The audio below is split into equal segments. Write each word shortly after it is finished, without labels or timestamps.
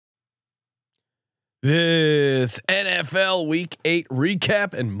This NFL Week 8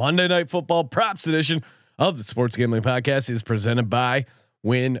 recap and Monday Night Football props edition of the Sports Gambling Podcast is presented by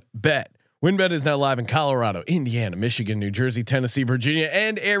WynnBET. WynnBET is now live in Colorado, Indiana, Michigan, New Jersey, Tennessee, Virginia,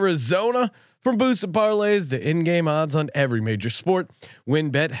 and Arizona. From boosted parlays to in-game odds on every major sport,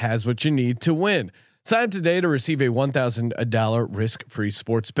 WynnBET has what you need to win. Sign up today to receive a $1,000 risk-free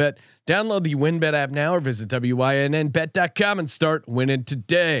sports bet. Download the WynnBET app now or visit wynnbet.com and start winning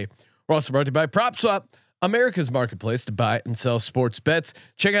today. We're also brought to you by PropSwap, America's marketplace to buy and sell sports bets.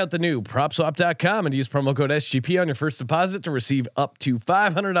 Check out the new PropSwap.com and use promo code SGP on your first deposit to receive up to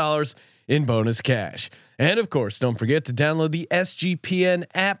 $500 in bonus cash. And of course, don't forget to download the SGPN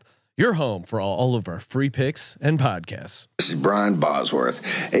app, your home for all of our free picks and podcasts. This is Brian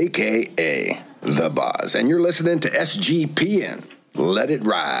Bosworth, aka The Boz, and you're listening to SGPN. Let it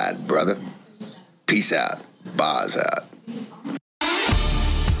ride, brother. Peace out. Boz out.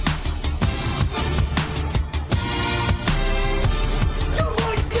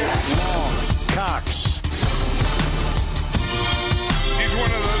 Cox. He's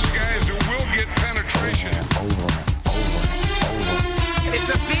one of those guys who will get penetration. Over. It's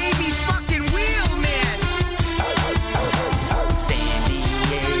a baby fucking wheel, man. San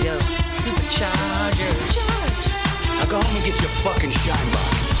Diego Superchargers. Now go home and get your fucking shine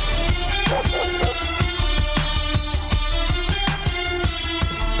box.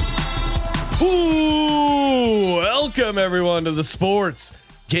 Ooh, welcome everyone to the Sports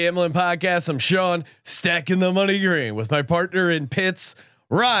Gambling Podcast. I'm Sean, stacking the money green with my partner in pits,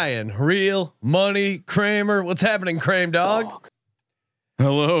 Ryan, Real Money Kramer. What's happening, Kramer dog?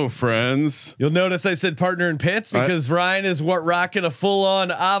 Hello, friends. You'll notice I said partner in pits because Ryan is rocking a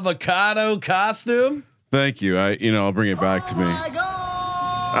full-on avocado costume. Thank you. I'll bring it back to me.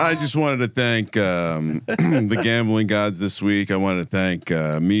 I just wanted to thank the gambling gods this week. I wanted to thank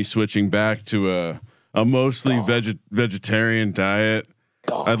me switching back to a mostly vegetarian diet.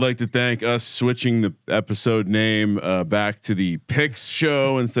 I'd like to thank us switching the episode name back to the picks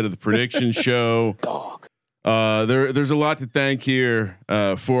show instead of the prediction show. There's a lot to thank here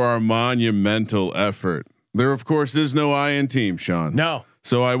for our monumental effort. There, of course, is no I in team, Sean. No.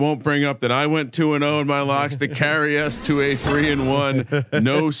 So I won't bring up that I went 2-0 in my locks to carry us to a 3-1.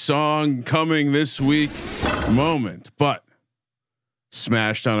 No song coming this week moment, but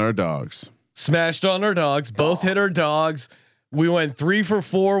smashed on our dogs. Both hit our dogs. We went 3 for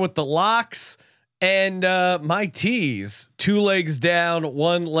 4 with the locks, and my tees 2 legs down,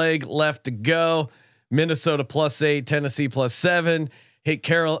 1 leg left to go. Minnesota +8, Tennessee +7. Hit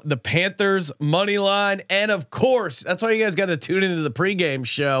the Panthers money line, and of course, that's why you guys got to tune into the pregame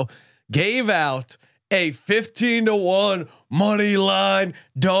show. Gave out a 15-1 money line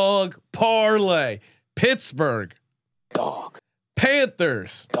dog parlay. Pittsburgh Dog.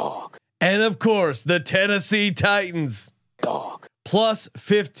 Panthers Dog. and of course the Tennessee Titans Dog.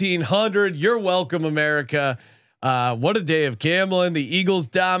 +1,500. You're welcome, America. What a day of gambling. The Eagles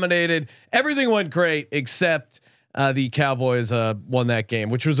dominated. Everything went great except the Cowboys won that game,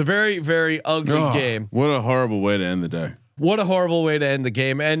 which was a very, very ugly game. What a horrible way to end the day. What a horrible way to end the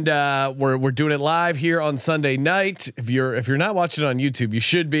game. And we're doing it live here on Sunday night. If you're not watching it on YouTube, you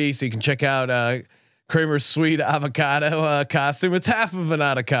should be, so you can check out Kramer's sweet avocado costume. It's half of an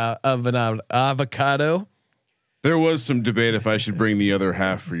avocado. There was some debate if I should bring the other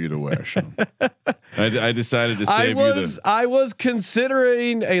half for you to wear, Sean. I decided to save I was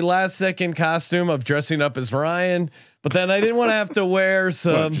considering a last second costume of dressing up as Ryan, but then I didn't want to have to wear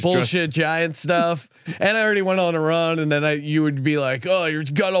some bullshit giant stuff. And I already went on a run, and then you would be like, "Oh, you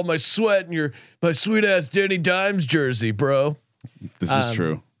got all my sweat and my sweet ass Danny Dimes jersey, bro." This is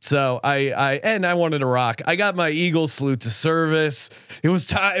true. So I wanted to rock. I got my Eagles salute to service. It was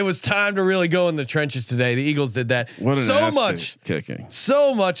time. It was time to really go in the trenches today. The Eagles did that. What an so much kicking.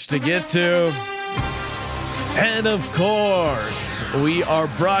 So much to get to. And of course, we are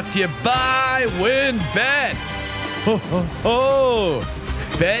brought to you by WynnBET. Ho, ho, ho.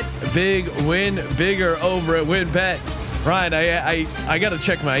 Bet big, win bigger over at WynnBET. Ryan, I got to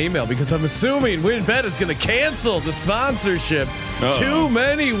check my email because I'm assuming WynnBET is going to cancel the sponsorship. Too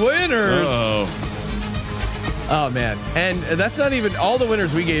many winners. Oh man, and that's not even all the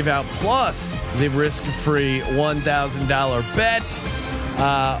winners we gave out, plus the risk-free $1,000 bet.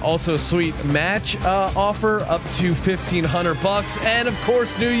 Also, sweet match offer up to $1,500, and of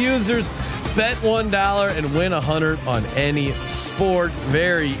course, new users bet $1 and win $100 on any sport.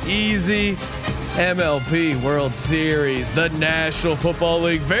 Very easy. MLB World Series, the National Football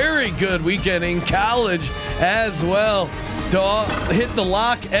League. Very good weekend in college as well. Hit the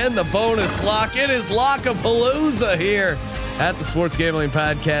lock and the bonus lock. It is Lockapalooza here at the Sports Gambling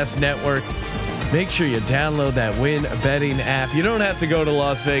Podcast Network. make sure you download that Win Betting app. You don't have to go to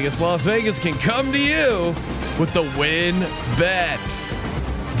Las Vegas. Las Vegas can come to you with the Win Bets.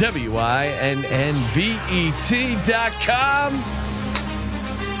 WINNBET.com.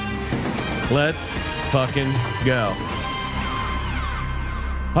 Let's fucking go.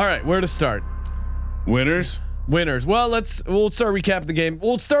 All right, where to start? Winners. Well, we'll start recapping the game.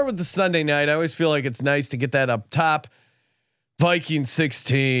 We'll start with the Sunday night. I always feel like it's nice to get that up top. Vikings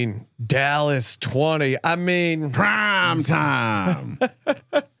 16, Dallas 20. I mean, Prime time.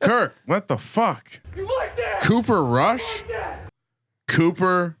 Kirk, what the fuck? You like that? Cooper Rush?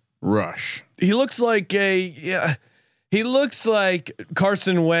 Cooper Rush. He looks like he looks like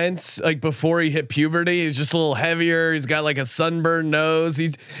Carson Wentz, like before he hit puberty. He's just a little heavier. He's got like a sunburned nose.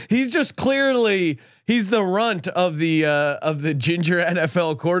 He's just clearly he's the runt of the ginger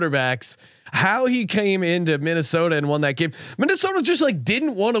NFL quarterbacks. How he came into Minnesota and won that game. Minnesota just like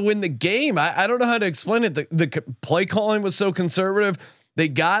didn't want to win the game. I don't know how to explain it. The play calling was so conservative. They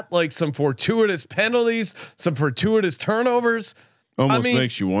got like some fortuitous penalties, some fortuitous turnovers. Almost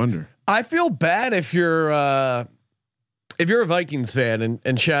makes you wonder. I feel bad if you're a Vikings fan,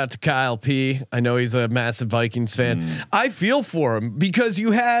 and shout out to Kyle P. I know he's a massive Vikings fan. I feel for him because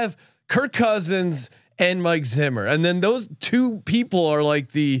you have Kirk Cousins and Mike Zimmer, and then those two people are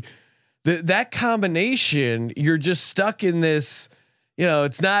like that combination. You're just stuck in this. You know,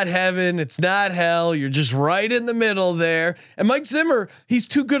 it's not heaven, it's not hell. You're just right in the middle there. And Mike Zimmer, he's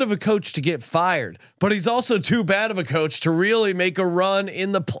too good of a coach to get fired, but he's also too bad of a coach to really make a run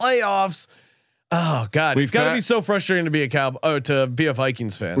in the playoffs. Oh God, it's got to be so frustrating to be to be a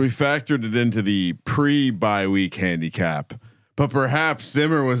Vikings fan. We factored it into the pre-bye week handicap, but perhaps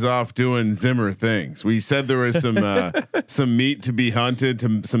Zimmer was off doing Zimmer things. We said there was some meat to be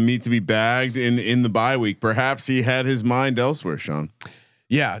hunted, some meat to be bagged in the bye week. Perhaps he had his mind elsewhere, Sean.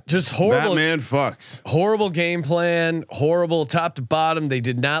 Yeah, just horrible. That man fucks. Horrible game plan, horrible top to bottom. They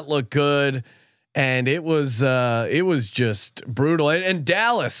did not look good, and it was just brutal. And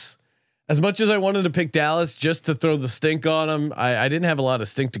Dallas. As much as I wanted to pick Dallas just to throw the stink on them, I didn't have a lot of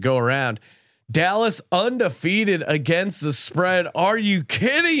stink to go around. Dallas undefeated against the spread. Are you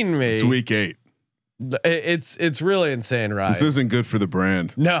kidding me? It's week 8. It's really insane, right? This isn't good for the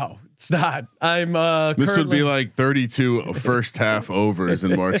brand. No, it's not. I'm this would be like 32 first half overs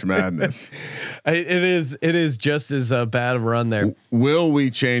in March Madness. It is just as bad of a run there. Will we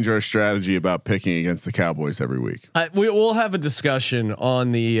change our strategy about picking against the Cowboys every week? We'll have a discussion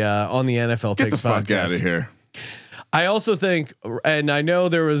on the NFL Get Picks the fuck podcast. out of here. I also think, and I know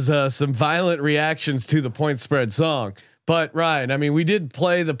there was some violent reactions to the point spread song, but Ryan, I mean, we did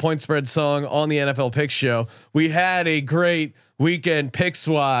play the point spread song on the NFL Picks show. We had a great weekend picks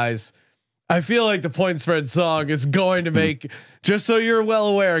wise. I feel like the point spread song is going to make, just so you're well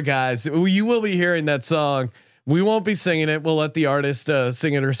aware, guys, you will be hearing that song. We won't be singing it. We'll let the artist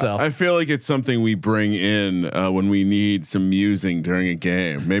sing it herself. I feel like it's something we bring in when we need some musing during a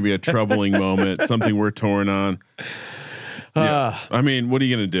game, maybe a troubling moment, something we're torn on. Yeah. I mean, what are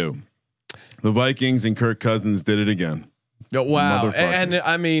you going to do? The Vikings and Kirk Cousins did it again. Wow. And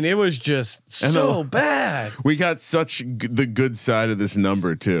I mean, it was just so bad. We got such the good side of this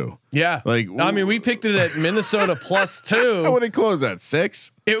number too. Yeah. Like, I mean, we picked it at Minnesota +2. How would it close at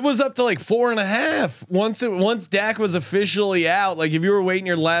 6? It was up to like 4.5. Once Dak was officially out, like if you were waiting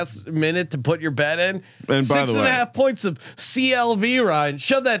your last minute to put your bet in, and 6.5 points of CLV, Ryan,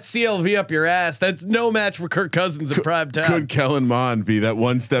 shove that CLV up your ass. That's no match for Kirk Cousins at prime time. Could Kellen Mond be that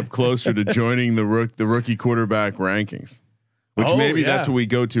one step closer to joining the rookie quarterback rankings? Which that's what we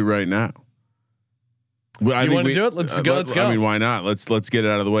go to right now. Well, you want to do it? Let's go. Let's go. I mean, why not? Let's get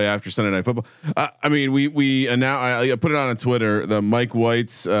it out of the way after Sunday Night Football. I mean, we I put it on Twitter. The Mike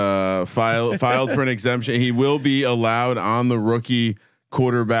White's filed for an exemption. He will be allowed on the rookie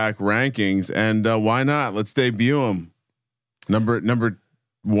quarterback rankings, and why not? Let's debut him. Number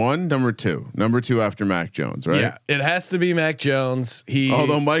 1, number 2 after Mac Jones, right? Yeah, it has to be Mac Jones.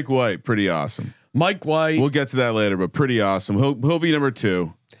 Although Mike White, pretty awesome. Mike White. We'll get to that later, but pretty awesome. He'll be number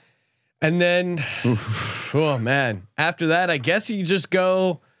 2. And then, oh man, after that, I guess you just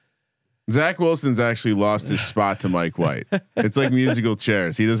go. Zach Wilson's actually lost his spot to Mike White. It's like musical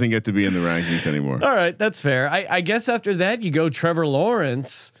chairs. He doesn't get to be in the rankings anymore. All right, that's fair. I guess after that, you go Trevor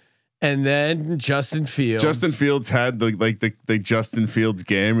Lawrence, and then Justin Fields. Justin Fields had the Justin Fields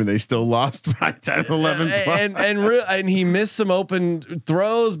game, and they still lost by 10, 11 points. And he missed some open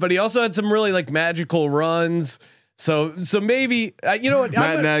throws, but he also had some really like magical runs. So maybe you know what,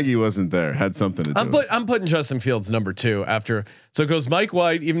 Matt Nagy wasn't there, had something to do. I'm putting Justin Fields number 2 after. So it goes Mike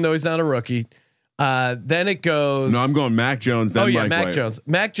White, even though he's not a rookie. Then it goes. No, I'm going Mac Jones. Then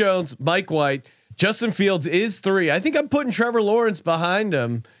Mac Jones, Mike White. Justin Fields is 3. I think I'm putting Trevor Lawrence behind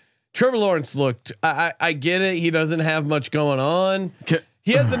him. Trevor Lawrence looked. I get it. He doesn't have much going on.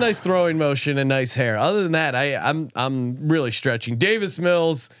 He has a nice throwing motion and nice hair. Other than that, I'm really stretching. Davis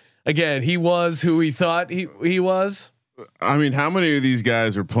Mills, again, he was who he thought he was. I mean, how many of these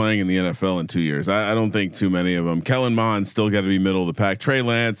guys are playing in the NFL in 2 years? I don't think too many of them. Kellen Mond still got to be middle of the pack. Trey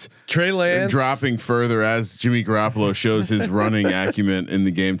Lance dropping further as Jimmy Garoppolo shows his running acumen in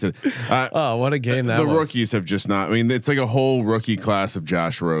the game today. Oh, what a game that was. The was. rookies have just not. I mean, it's like a whole rookie class of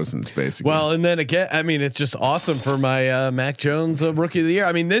Josh Rosen's basically. Well, and then again, I mean, it's just awesome for my Mac Jones Rookie of the Year.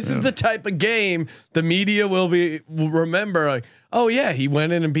 I mean, this is the type of game the media will remember. Like, oh yeah, he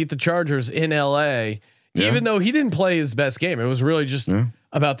went in and beat the Chargers in LA. Yeah. Even though he didn't play his best game, it was really just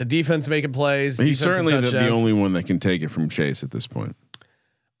about the defense making plays. He's certainly the only one that can take it from Chase at this point.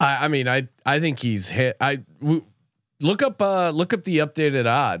 I mean, I think he's hit. Look up the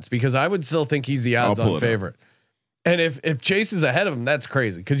updated odds because I would still think he's the odds-on favorite. And if Chase is ahead of him, that's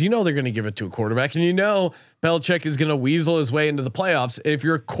crazy because they're going to give it to a quarterback, and Belichick is going to weasel his way into the playoffs. If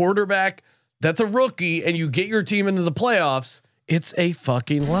you're a quarterback that's a rookie and you get your team into the playoffs, it's a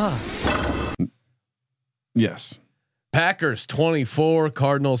fucking lock. Yes. Packers 24,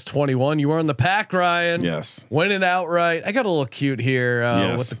 Cardinals 21. You were on the pack, Ryan. Yes. Win it outright. I got a little cute here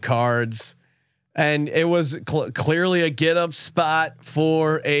with the cards, and it was clearly a get up spot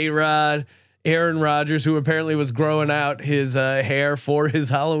for A-Rod. Aaron Rodgers, who apparently was growing out his hair for his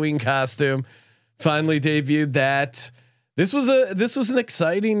Halloween costume, finally debuted that. This was an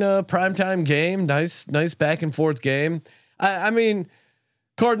exciting primetime game. Nice back and forth game. I mean.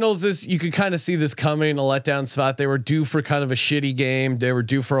 Cardinals you could kind of see this coming, a letdown spot. They were due for kind of a shitty game. They were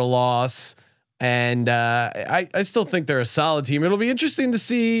due for a loss, and I still think they're a solid team. It'll be interesting to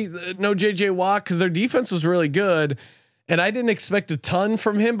see no JJ Watt because their defense was really good, and I didn't expect a ton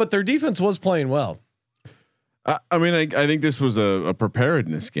from him, but their defense was playing well. I mean, I think this was a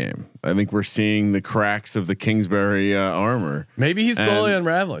preparedness game. I think we're seeing the cracks of the Kingsbury armor. Maybe he's slowly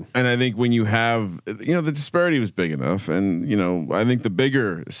unraveling. And I think when you have, the disparity was big enough. And, I think the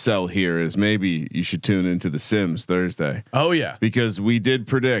bigger sell here is maybe you should tune into the Sims Thursday. Oh yeah. Because we did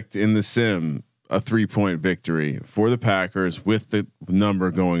predict in the Sim a 3-point victory for the Packers with the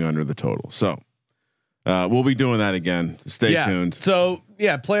number going under the total. So we'll be doing that again. Stay tuned. So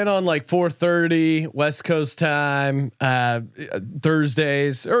plan on like 4:30 West Coast time,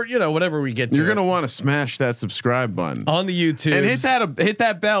 Thursdays, or whatever we get to. You're gonna want to smash that subscribe button on the YouTube and hit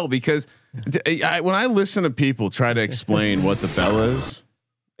that bell because when I listen to people try to explain what the bell is,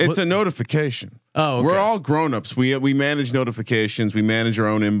 it's a notification. Oh, okay. We're all grown-ups. We manage notifications. We manage our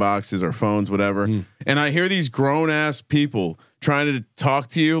own inboxes, our phones, whatever. And I hear these grown-ass people trying to talk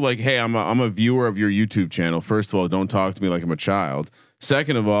to you like, "Hey, I'm a viewer of your YouTube channel." First of all, don't talk to me like I'm a child.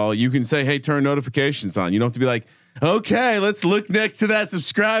 Second of all, you can say, "Hey, turn notifications on." You don't have to be like, "Okay, let's look next to that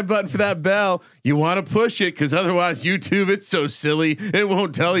subscribe button for that bell." You want to push it because otherwise, YouTube, it's so silly. It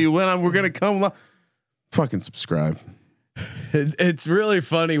won't tell you when we're gonna come. Fucking subscribe. It's really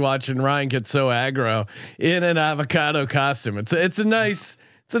funny watching Ryan get so aggro in an avocado costume. It's a nice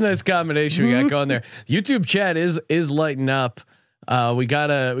combination we got going there. YouTube chat is lighting up. We got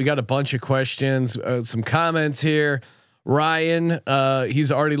a bunch of questions, some comments here. Ryan,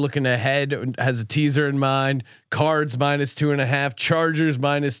 he's already looking ahead, has a teaser in mind. Cards -2.5, Chargers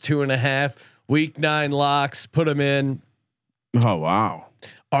 -2.5. Week 9 locks, put them in. Oh wow!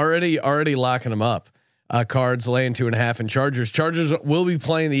 Already locking them up. Cards laying 2.5 and Chargers. Chargers will be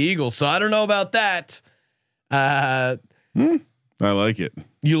playing the Eagles, so I don't know about that. I like it.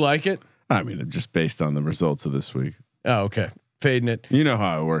 You like it? I mean, just based on the results of this week. Oh, okay. Fading it. You know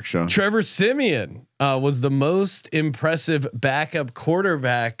how it works, Sean. Trevor Siemian was the most impressive backup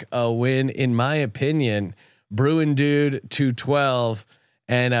quarterback win, in my opinion. Bruin dude 212.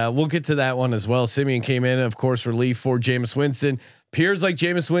 And we'll get to that one as well. Siemian came in, of course, relief for Jameis Winston. Appears like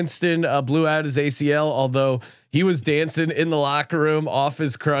Jameis Winston blew out his ACL, although he was dancing in the locker room off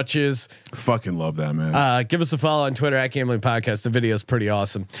his crutches. Fucking love that, man. Give us a follow on Twitter at Gambling Podcast. The video is pretty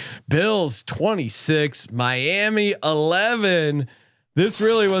awesome. Bills 26, Miami 11. This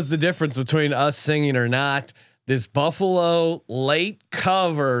really was the difference between us singing or not. This Buffalo late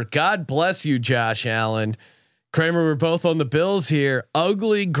cover. God bless you, Josh Allen. Kramer, we're both on the Bills here.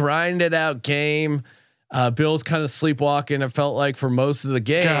 Ugly, grinded out game. Bills kind of sleepwalking. It felt like for most of the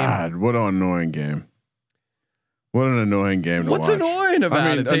game. God, what an annoying game! What an annoying game to watch. What's annoying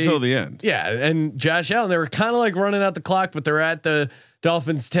about it? Until the end. Yeah, and Josh Allen, they were kind of like running out the clock, but they're at the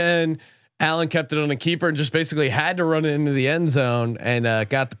Dolphins 10. Allen kept it on a keeper and just basically had to run it into the end zone and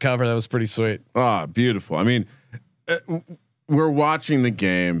got the cover. That was pretty sweet. Ah, beautiful. I mean, we're watching the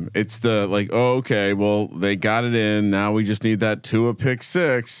game. It's the like, oh, okay, well they got it in. Now we just need that Tua pick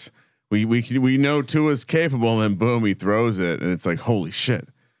six. We know Tua's capable, and then boom, he throws it, and it's like, holy shit.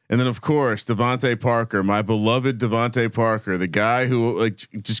 And then of course Devontae Parker, my beloved Devontae Parker, the guy who like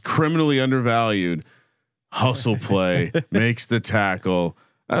just criminally undervalued, hustle play, makes the tackle.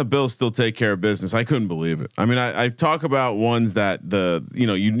 Bills still take care of business. I couldn't believe it. I mean, I talk about ones that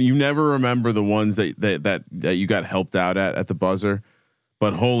you never remember the ones that you got helped out at the buzzer,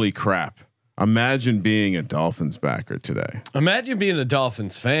 but holy crap. Imagine being a Dolphins backer today. Imagine being a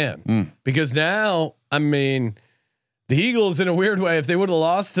Dolphins fan because now, I mean, the Eagles in a weird way, if they would have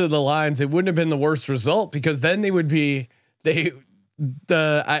lost to the Lions, it wouldn't have been the worst result because then they would be,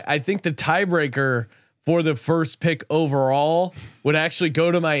 I think the tiebreaker for the first pick overall would actually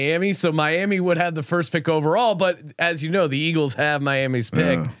go to Miami. So Miami would have the first pick overall, but as you know, the Eagles have Miami's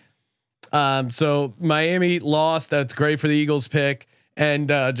pick. So Miami lost. That's great for the Eagles pick and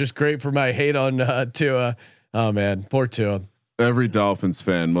just great for my hate on Tua. Oh man, poor Tua. Every Dolphins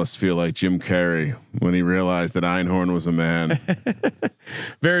fan must feel like Jim Carrey when he realized that Einhorn was a man.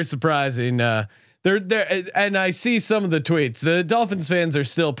 Very surprising. They're and I see some of the tweets. The Dolphins fans are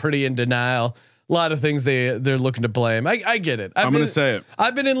still pretty in denial. A lot of things they're looking to blame. I get it. I'm going to say it.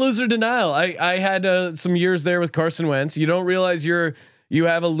 I've been in loser denial. I had some years there with Carson Wentz. You don't realize you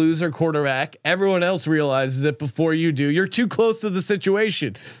have a loser quarterback. Everyone else realizes it before you do. You're too close to the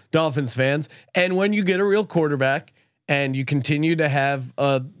situation, Dolphins fans. And when you get a real quarterback and you continue to have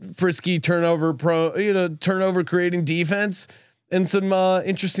a frisky turnover creating defense and some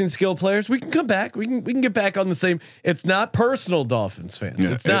interesting skill players, we can come back. We can get back on the same. It's not personal, Dolphins fans.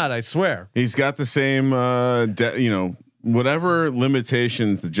 Yeah, it's not. I swear. He's got the same, whatever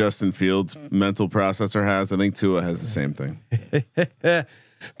limitations the Justin Fields mental processor has. I think Tua has the same thing.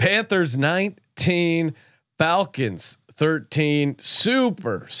 Panthers 19, Falcons 13.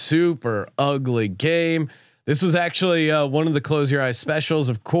 Super ugly game. This was actually one of the close your eyes specials,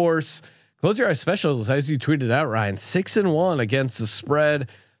 of course. Close your eyes specials, as you tweeted out, Ryan, 6-1 against the spread.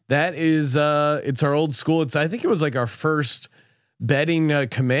 That is, it's our old school. I think it was like our first betting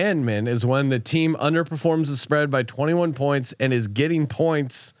commandment is when the team underperforms the spread by 21 points and is getting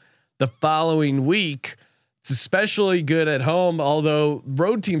points the following week. It's especially good at home, although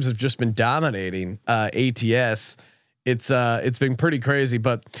road teams have just been dominating ATS. It's been pretty crazy,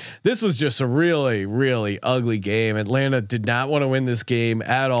 but this was just a really ugly game. Atlanta did not want to win this game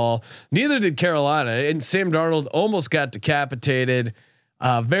at all. Neither did Carolina, and Sam Darnold almost got decapitated.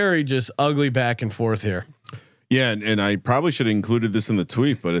 Very just ugly back and forth here. Yeah, and I probably should have included this in the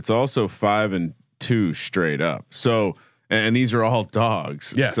tweet, but it's also 5-2 straight up. So, and these are all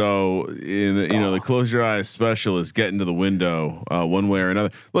dogs. Yes. So the close your eyes special is getting to the window one way or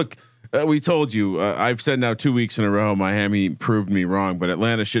another. Look. We told you. I've said now 2 weeks in a row. Miami proved me wrong, but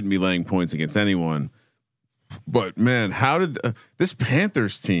Atlanta shouldn't be laying points against anyone. But man, how did this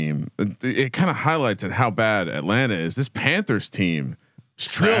Panthers team? It kind of highlights how bad Atlanta is. This Panthers team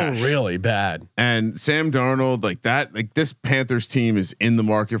still really bad. And Sam Darnold, like this Panthers team is in the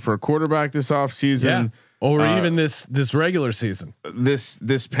market for a quarterback this offseason. Yeah. Or even this regular season.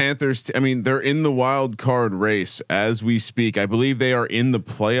 This Panthers. I mean, they're in the wild card race as we speak. I believe they are in the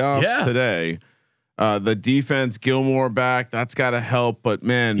playoffs today. The defense, Gilmore back. That's got to help. But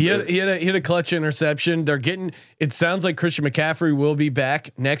man, he had a clutch interception. They're getting. It sounds like Christian McCaffrey will be back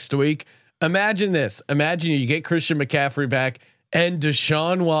next week. Imagine this. Imagine you get Christian McCaffrey back and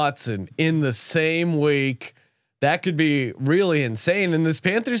Deshaun Watson in the same week. That could be really insane. And this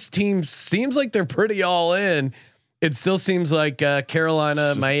Panthers team seems like they're pretty all in. It still seems like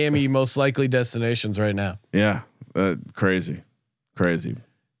Carolina, Miami, most likely destinations right now. Yeah. Crazy.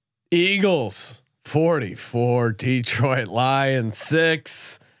 Eagles 44, Detroit Lions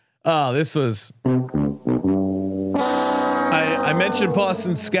 6. Oh, this was, I mentioned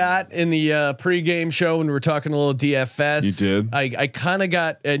Boston Scott in the pregame show when we were talking a little DFS. You did. I kind of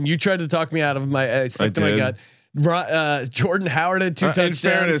got, and you tried to talk me out of my, my gut. Jordan Howard had 2 touchdowns.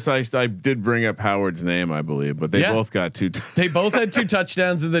 In fairness, I did bring up Howard's name, I believe, but they both got 2. They both had 2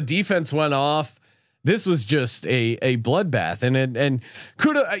 touchdowns, and the defense went off. This was just a bloodbath, and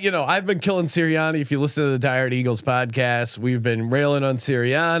kudos. I've been killing Sirianni. If you listen to the Tired Eagles podcast, we've been railing on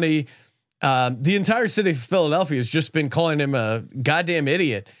Sirianni. The entire city of Philadelphia has just been calling him a goddamn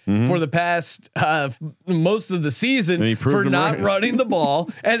idiot for the past most of the season for not running the ball.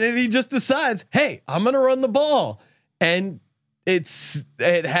 And then he just decides, hey, I'm going to run the ball. And it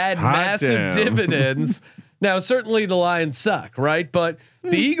had massive dividends. Now, certainly the Lions suck, right? But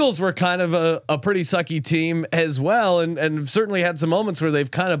the Eagles were kind of a pretty sucky team as well. And certainly had some moments where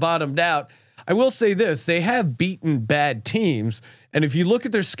they've kind of bottomed out. I will say this: they have beaten bad teams, and if you look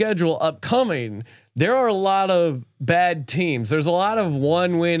at their schedule upcoming, there are a lot of bad teams. There's a lot of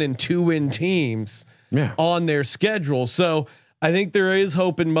 1-win and 2-win teams on their schedule. So I think there is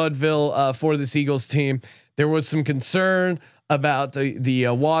hope in Mudville for this Eagles team. There was some concern about the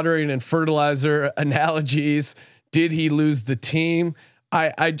watering and fertilizer analogies. Did he lose the team?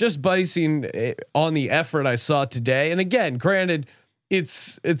 I just basing on the effort I saw today. And again, granted,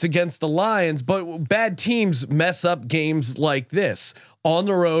 it's against the Lions, but bad teams mess up games like this on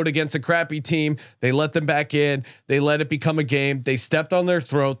the road against a crappy team. They let them back in. They let it become a game. They stepped on their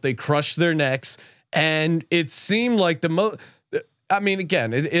throat. They crushed their necks. And it seemed like I mean,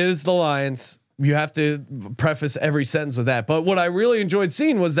 again, it is the Lions. You have to preface every sentence with that. But what I really enjoyed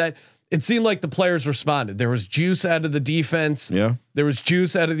seeing was that it seemed like the players responded. There was juice out of the defense. Yeah. There was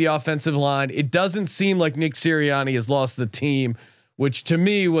juice out of the offensive line. It doesn't seem like Nick Sirianni has lost the team, which to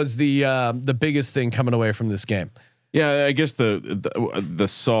me was the biggest thing coming away from this game. Yeah, I guess the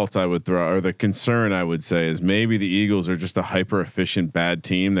salt I would throw, or the concern I would say, is maybe the Eagles are just a hyper efficient bad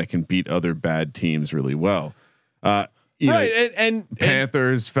team that can beat other bad teams really well. Right, and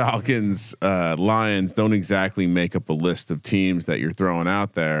Panthers, Falcons, Lions don't exactly make up a list of teams that you're throwing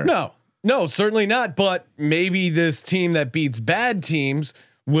out there. No, certainly not. But maybe this team that beats bad teams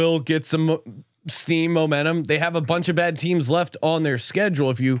will get some steam, momentum. They have a bunch of bad teams left on their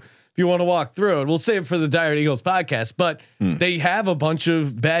schedule. If you want to walk through it, we'll save it for the Dire Eagles podcast. But they have a bunch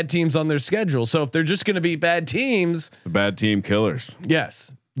of bad teams on their schedule. So if they're just going to be bad teams, the bad team killers.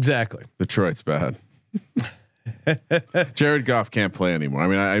 Yes, exactly. Detroit's bad. Jared Goff can't play anymore. I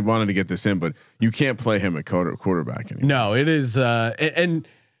mean, I wanted to get this in, but you can't play him at quarterback anymore. No, it is. And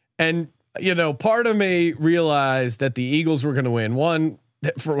you know, part of me realized that the Eagles were going to win. One,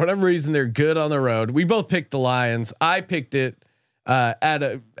 for whatever reason, they're good on the road. We both picked the Lions. I picked it out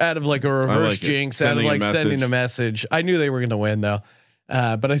of like a reverse jinx, out of like sending a message. I knew they were going to win though,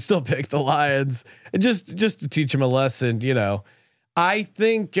 but I still picked the Lions, and just to teach them a lesson. You know, I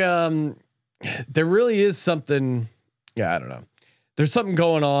think. There really is something. Yeah, I don't know. There's something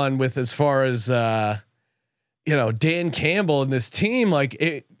going on with as far as Dan Campbell and this team.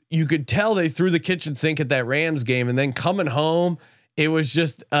 Like you could tell they threw the kitchen sink at that Rams game, and then coming home, it was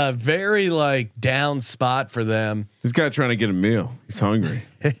just a very like down spot for them. This guy trying to get a meal. He's hungry.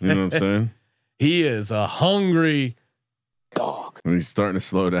 You know what I'm saying? He is a hungry dog, and he's starting to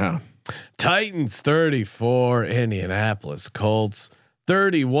slow down. Titans 34, Indianapolis Colts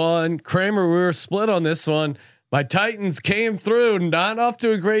 31. Kramer, we were split on this one. My Titans came through, not off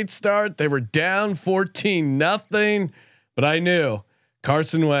to a great start. They were down 14-0, but I knew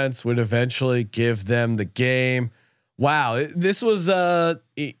Carson Wentz would eventually give them the game. Wow, this was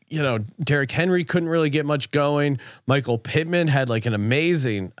Derrick Henry couldn't really get much going. Michael Pittman had like an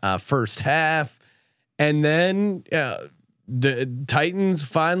amazing first half, and then the Titans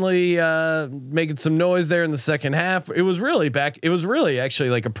finally making some noise there in the second half. It was really actually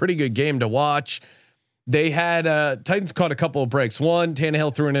like a pretty good game to watch. They had Titans caught a couple of breaks. One,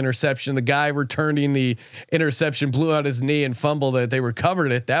 Tannehill threw an interception. The guy returning the interception blew out his knee and fumbled it. They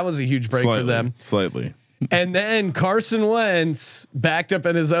recovered it. That was a huge break for them. Slightly. And then Carson Wentz backed up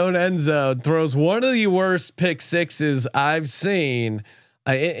in his own end zone, throws one of the worst pick sixes I've seen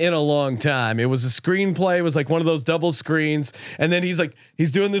in a long time. It was a screenplay. It was like one of those double screens. And then he's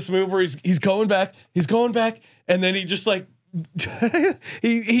doing this move where he's going back, and then he just like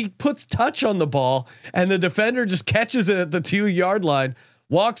he puts touch on the ball, and the defender just catches it at the 2-yard line,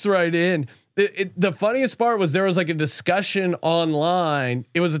 walks right in. The funniest part was there was like a discussion online.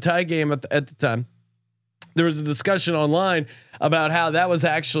 It was a tie game at the time. There was a discussion online about how that was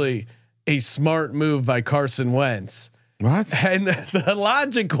actually a smart move by Carson Wentz. What? And the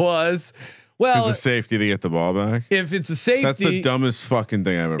logic was, well, it's a safety to get the ball back. If it's a safety, that's the dumbest fucking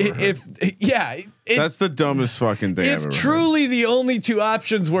thing I've ever heard. That's the dumbest fucking thing I've ever heard. If truly the only two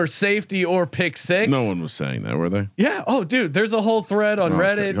options were safety or pick six, no one was saying that, were they? Yeah. Oh, dude, there's a whole thread on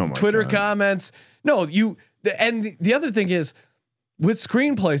Reddit, Twitter comments. No, the other thing is, with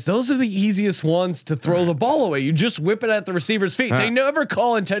screenplays, those are the easiest ones to throw the ball away. You just whip it at the receiver's feet. They never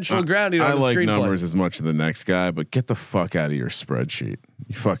call intentional grounding on the screenplay. I like numbers as much as the next guy, but get the fuck out of your spreadsheet.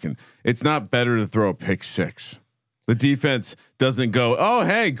 It's not better to throw a pick six. The defense doesn't go, oh,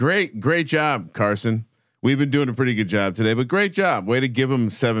 hey, great job, Carson. We've been doing a pretty good job today, but great job. Way to give him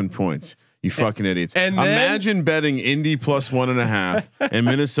 7 points. You fucking idiots. And imagine betting Indy +1.5 and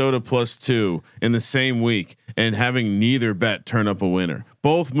Minnesota +2 in the same week and having neither bet turn up a winner.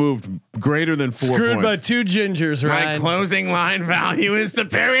 Both moved greater than 4 Screwed points. by two gingers, right? My closing line value is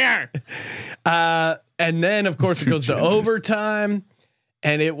superior. And then of course it goes to overtime.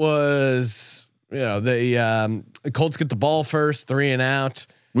 and it was the Colts get the ball first, 3 and out.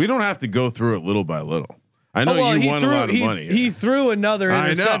 We don't have to go through it little by little. I know you won a lot of money. He threw another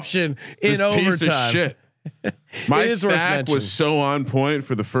interception in overtime. Piece of shit. My stack was so on point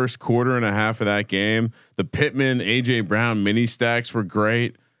for the first quarter and a half of that game. The Pittman, AJ Brown mini stacks were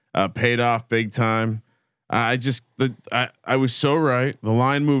great. Paid off big time. I was so right. The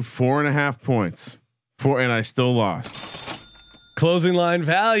line moved 4.5 points, and I still lost. Closing line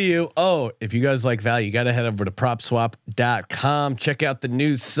value. Oh, if you guys like value, you got to head over to PropSwap.com. Check out the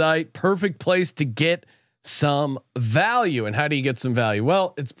new site. Perfect place to get some value. And how do you get some value?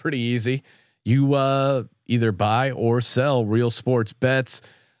 Well, it's pretty easy. You either buy or sell real sports bets.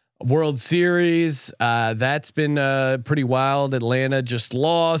 World Series, that's been pretty wild. Atlanta just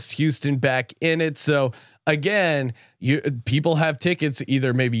lost. Houston back in it. So again, people have tickets.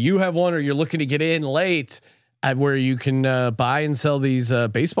 Either maybe you have one or you're looking to get in late, where you can buy and sell these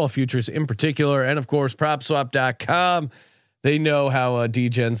baseball futures in particular. And of course, PropSwap.com. They know how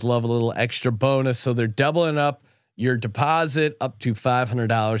DGens love a little extra bonus, so they're doubling up your deposit up to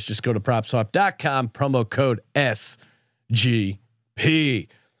 $500. Just go to PropSwap.com. Promo code SGP.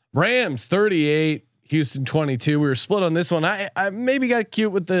 Rams 38, Houston 22. We were split on this one. I maybe got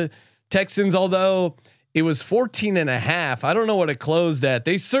cute with the Texans, although it was 14.5. I don't know what it closed at.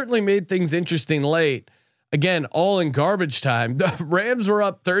 They certainly made things interesting late. Again, all in garbage time. The Rams were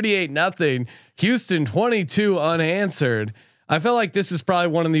up 38-0. Houston 22 unanswered. I felt like this is probably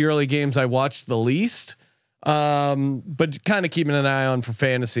one of the early games I watched the least, but kind of keeping an eye on for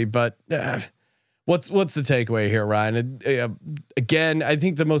fantasy. But what's the takeaway here, Ryan? Again, I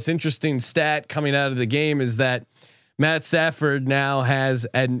think the most interesting stat coming out of the game is that Matt Stafford now has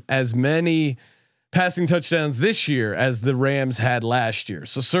as many passing touchdowns this year as the Rams had last year.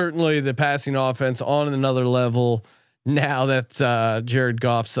 So certainly the passing offense on another level now that Jared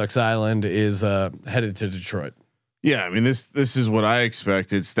Goff sucks Island is headed to Detroit. Yeah, I mean this is what I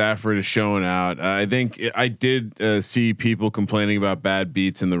expected. Stafford is showing out. I think I did see people complaining about bad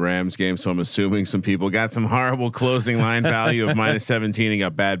beats in the Rams game, so I'm assuming some people got some horrible closing line value of -17 and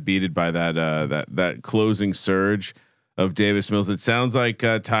got bad beated by that closing surge of Davis Mills. It sounds like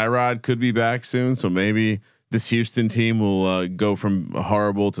Tyrod could be back soon, so maybe this Houston team will go from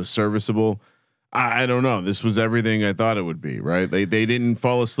horrible to serviceable. I don't know. This was everything I thought it would be, right? They didn't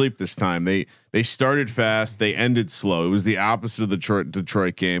fall asleep this time. They started fast, they ended slow. It was the opposite of the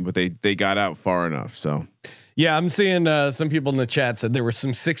Detroit game, but they got out far enough. So yeah, I'm seeing some people in the chat said there were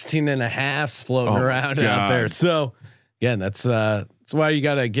some 16.5s floating around out there. So again, that's why you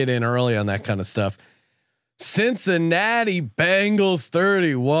got to get in early on that kind of stuff. Cincinnati Bengals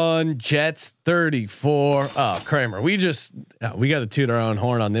 31, Jets 34. Oh, Kramer, we got to toot our own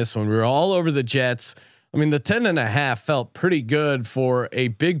horn on this one. We were all over the Jets. I mean, the 10.5 felt pretty good for a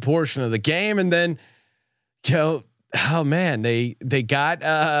big portion of the game, and then, oh man, they got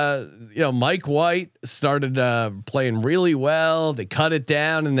Mike White started playing really well. They cut it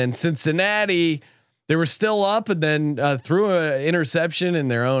down, and then Cincinnati, they were still up, and then threw an interception in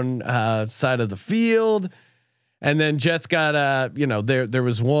their own side of the field. And then Jets got there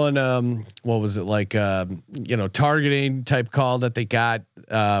was one what was it like targeting type call that they got,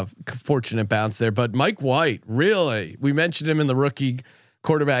 fortunate bounce there. But Mike White, really, we mentioned him in the rookie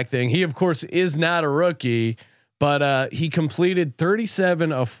quarterback thing. He of course is not a rookie, but he completed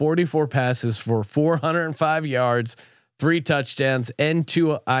 37 of 44 passes for 405 yards, 3 touchdowns and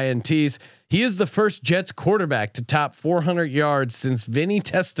 2 INTs. He is the first Jets quarterback to top 400 yards since Vinny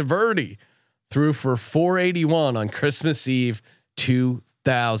Testaverde threw for 481 on Christmas Eve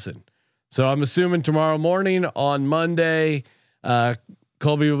 2000. So I'm assuming tomorrow morning on Monday,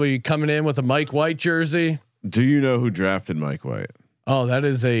 Colby will be coming in with a Mike White jersey. Do you know who drafted Mike White? Oh,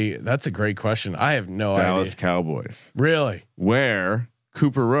 that's a great question. I have no idea. Dallas Cowboys. Really? Where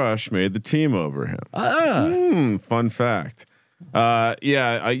Cooper Rush made the team over him. Fun fact.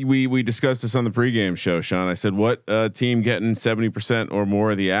 We discussed this on the pregame show, Sean. I said, what team getting 70% or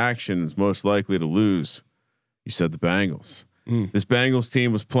more of the action is most likely to lose? You said the Bengals. This Bengals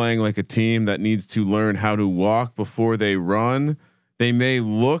team was playing like a team that needs to learn how to walk before they run. They may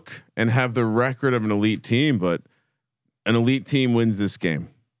look and have the record of an elite team, but an elite team wins this game,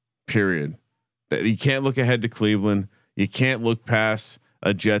 period. You can't look ahead to Cleveland. You can't look past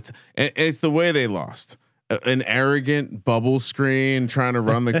a Jets. And it's the way they lost. An arrogant bubble screen trying to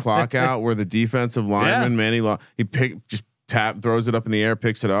run the clock out where the defensive lineman, Manny Law, throws it up in the air,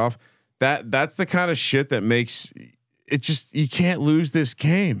 picks it off. That's the kind of shit that makes it you can't lose this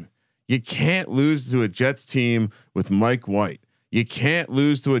game. You can't lose to a Jets team with Mike White. You can't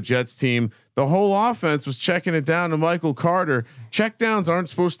lose to a Jets team. The whole offense was checking it down to Michael Carter. Checkdowns aren't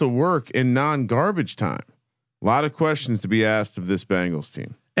supposed to work in non-garbage time. A lot of questions to be asked of this Bengals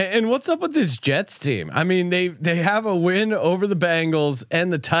team. And what's up with this Jets team? I mean, they have a win over the Bengals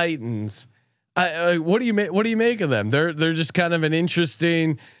and the Titans. What do you make of them? They're just kind of an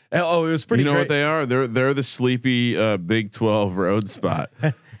interesting. Oh, it was pretty. What they are? They're the sleepy Big 12 road spot.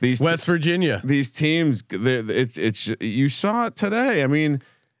 These West Virginia. These teams, it's you saw it today. I mean,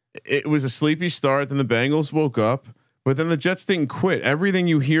 it was a sleepy start. Then the Bengals woke up, but then the Jets didn't quit. Everything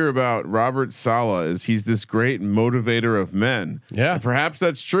you hear about Robert Saleh is he's this great motivator of men. Yeah, and perhaps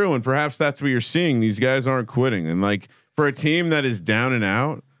that's true, and perhaps that's what you're seeing. These guys aren't quitting, and like for a team that is down and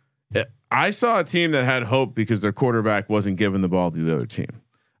out, I saw a team that had hope because their quarterback wasn't giving the ball to the other team.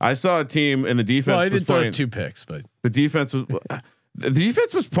 I saw a team and the defense. Well, I was did throw playing 2 picks, but the defense was. The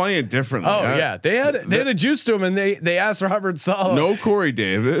defense was playing differently. Oh yeah, they had a juice to him, and they asked Robert Saleh. No Corey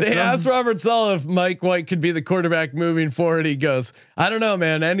Davis. They asked Robert Saleh if Mike White could be the quarterback moving forward. He goes, "I don't know,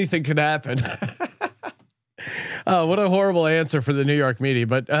 man. Anything could happen." What a horrible answer for the New York media,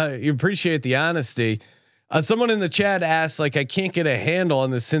 but you appreciate the honesty. Someone in the chat asked, like, I can't get a handle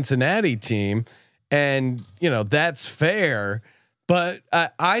on the Cincinnati team, and that's fair. But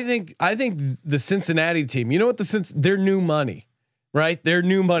I think the Cincinnati team. You know what they're new money. Right, they're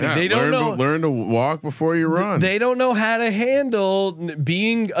new money. Yeah, they don't learn to walk before you run. They don't know how to handle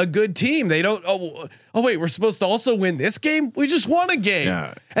being a good team. They don't. Oh wait, we're supposed to also win this game. We just won a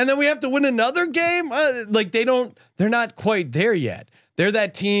game, and then we have to win another game. Like they're not quite there yet. They're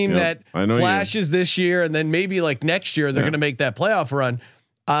that team that flashes this year, and then maybe like next year they're going to make that playoff run.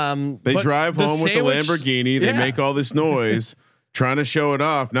 They drive home with the Lamborghini. They make all this noise. Trying to show it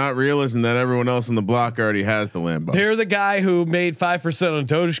off, not realizing that everyone else on the block already has the Lambo. They're the guy who made 5% on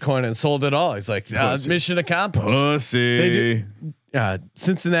Dogecoin and sold it all. He's like, mission accomplished. Pussy.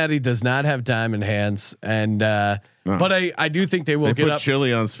 Cincinnati does not have diamond hands, and but I do think they will they get put up.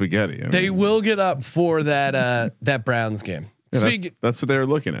 Chili on spaghetti. They will get up for that Browns game. Yeah, that's what they were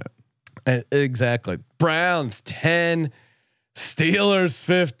looking at. Exactly. Browns 10. Steelers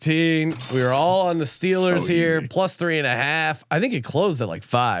 15. We were all on the Steelers here, plus 3.5. I think it closed at like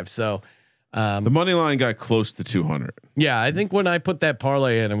 5. So the money line got close to 200. Yeah, I think when I put that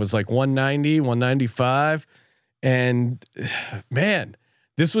parlay in, it was like 190, 195, and man,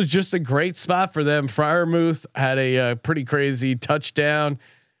 this was just a great spot for them. Freiermuth had a pretty crazy touchdown.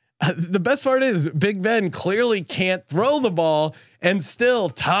 The best part is Big Ben clearly can't throw the ball, and still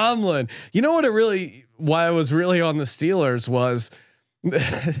Tomlin. You know what why I was really on the Steelers was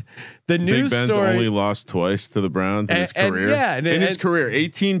the news Big Ben's story. Only lost twice to the Browns in his career. In his career,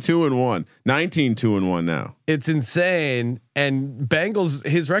 18-2-1, 19-2-1 now. It's insane. And Bengals,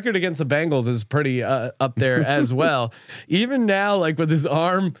 his record against the Bengals is pretty up there as well. Even now, like with his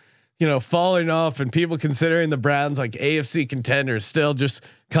arm, falling off, and people considering the Browns like AFC contenders, still just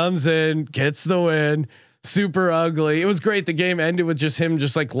comes in, gets the win. Super ugly. It was great. The game ended with just him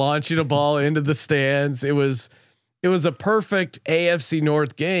like launching a ball into the stands. It was a perfect AFC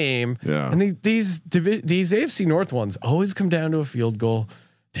North game. Yeah. And these AFC North ones always come down to a field goal.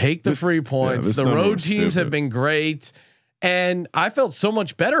 Take the free points. The road teams have been great, and I felt so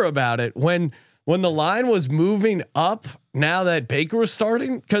much better about it when the line was moving up. Now that Baker was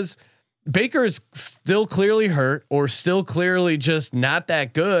starting, because Baker is still clearly hurt or still clearly just not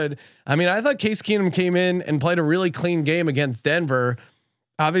that good. I mean, I thought Case Keenum came in and played a really clean game against Denver.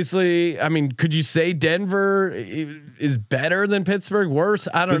 Obviously, I mean, could you say Denver is better than Pittsburgh? Worse?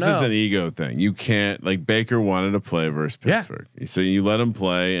 I don't know. This is an ego thing. You can't, like, Baker wanted to play versus Pittsburgh. So you let him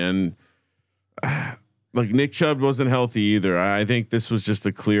play, and like Nick Chubb wasn't healthy either. I think this was just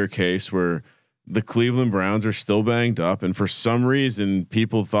a clear case where the Cleveland Browns are still banged up, and for some reason,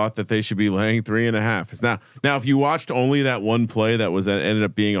 people thought that they should be laying 3.5. It's now if you watched only that one play that ended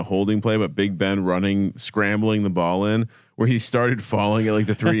up being a holding play, but Big Ben scrambling the ball in, where he started falling at like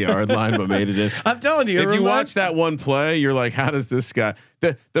the 3-yard line, but made it in. I'm telling you, if you watch that one play, you're like, how does this guy?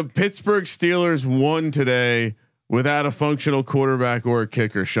 The Pittsburgh Steelers won today without a functional quarterback or a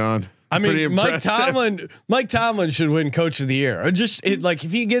kicker, Sean. I mean, Mike Tomlin should win Coach of the Year. Or like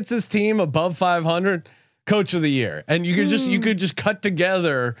if he gets his team above 500, Coach of the Year, and you could just cut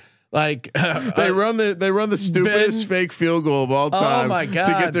together like they run the stupidest fake field goal of all time. Oh my God.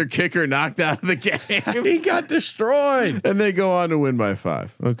 To get their kicker knocked out of the game. He got destroyed, and they go on to win by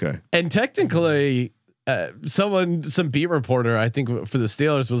 5. Okay, and technically. Some beat reporter, I think for the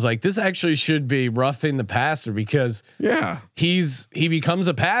Steelers, was like, this actually should be roughing the passer because he becomes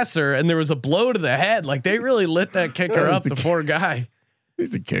a passer, and there was a blow to the head. Like they really lit that kicker up, the poor guy.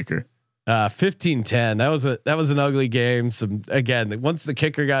 He's a kicker. 15-10. That was an ugly game. Once the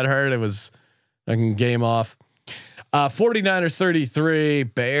kicker got hurt, it was a game off. 49ers 33,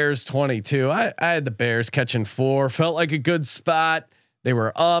 Bears 22. I had the Bears catching 4. Felt like a good spot. They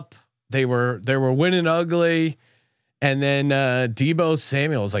were up. They were winning ugly. And then Debo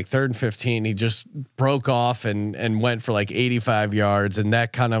Samuel was like 3rd and 15. He just broke off and went for like 85 yards, and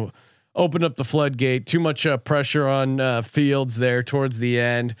that kind of opened up the floodgate. Too much pressure on Fields there towards the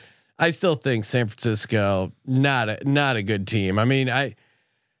end. I still think San Francisco not a good team. I mean,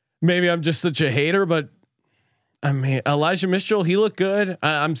 maybe I'm just such a hater, but I mean, Elijah Mitchell, he looked good.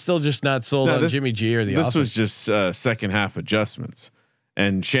 I'm still just not sold on Jimmy G or the offense. This was just second half adjustments,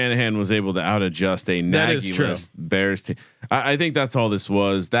 and Shanahan was able to out adjust a Nagy-less Bears team. I think that's all this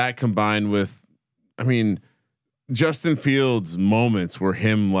was. That combined with, I mean, Justin Fields' moments were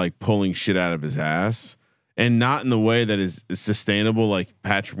him like pulling shit out of his ass, and not in the way that is sustainable like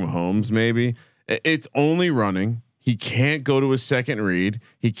Patrick Mahomes. Maybe it's only running. He can't go to a second read.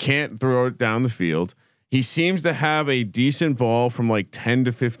 He can't throw it down the field. He seems to have a decent ball from like 10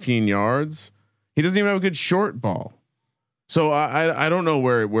 to 15 yards. He doesn't even have a good short ball. So I don't know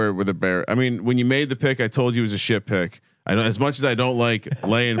where the Bear. I mean, when you made the pick, I told you it was a shit pick. I don't, as much as I don't like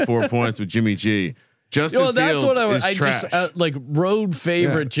laying 4 points with Jimmy G. Justin Fields that's what I trash. Just like road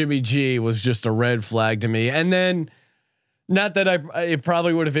favorite Jimmy G was just a red flag to me. And then not that it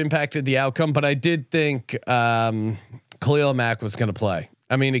probably would have impacted the outcome, but I did think Khalil Mack was going to play.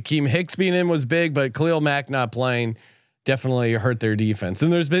 I mean, Akeem Hicks being in was big, but Khalil Mack not playing definitely hurt their defense.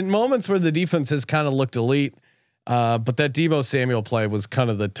 And there's been moments where the defense has kind of looked elite, but that Debo Samuel play was kind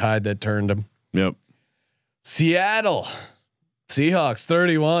of the tide that turned him. Yep. Seattle Seahawks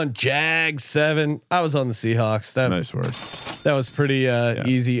 31, Jags 7. I was on the Seahawks. Nice work. That was pretty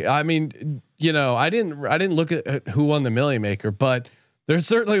easy. I mean, I didn't look at who won the Millie Maker, but there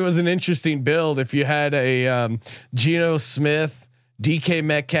certainly was an interesting build. If you had a Geno Smith, DK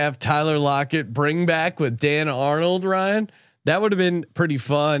Metcalf, Tyler Lockett bring back with Dan Arnold, Ryan, that would have been pretty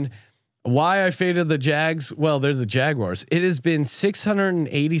fun. Why I faded the Jags? Well, they're the Jaguars. It has been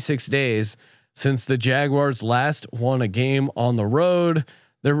 686 days since the Jaguars last won a game on the road.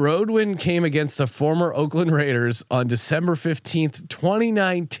 The road win came against the former Oakland Raiders on December 15th,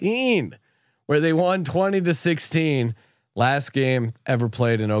 2019, where they won 20-16. Last game ever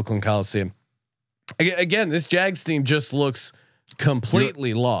played in Oakland Coliseum. Again, this Jags team just looks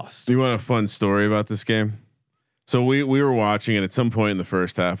completely lost. You want a fun story about this game? So we were watching it at some point in the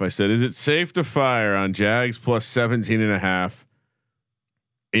first half. I said, is it safe to fire on Jags plus 17.5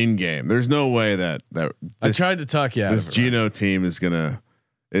 in game? There's no way that I tried to talk you out this of it, Geno team is gonna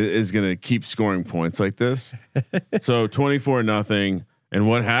keep scoring points like this. So 24-0. And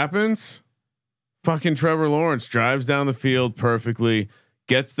what happens? Fucking Trevor Lawrence drives down the field perfectly,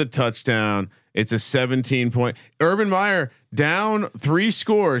 gets the touchdown. It's a 17-point. Urban Meyer down 3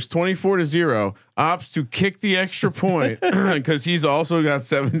 scores, 24-0, opts to kick the extra point because he's also got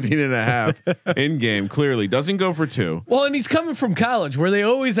 17.5 in game. Clearly doesn't go for 2. Well, and he's coming from college where they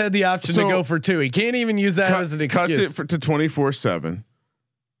always had the option to go for 2. He can't even use that as an excuse. Cuts it to 24-7,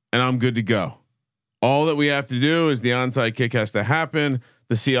 and I'm good to go. All that we have to do is the onside kick has to happen.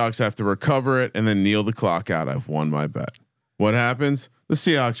 The Seahawks have to recover it and then kneel the clock out. I've won my bet. What happens? The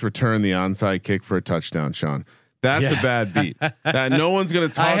Seahawks return the onside kick for a touchdown, Sean. That's a bad beat. That no one's going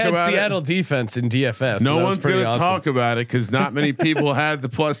to talk about. I had Seattle defense in DFS. No one's going to talk about it because not many people had the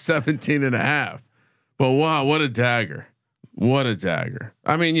plus 17.5. But wow, what a dagger! What a dagger!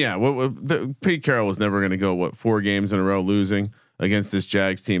 I mean, yeah, Pete Carroll was never going to go 4 games in a row losing against this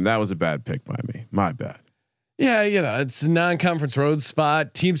Jags team. That was a bad pick by me. My bad. Yeah, it's a non-conference road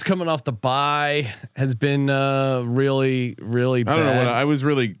spot. Teams coming off the bye has been really, really bad. I don't know what I was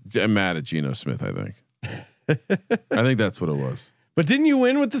really mad at Geno Smith. I think that's what it was. But didn't you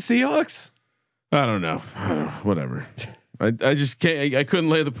win with the Seahawks? I don't know. Whatever. I just can't. I couldn't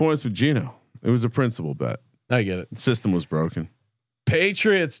lay the points with Geno. It was a principal bet. I get it. The system was broken.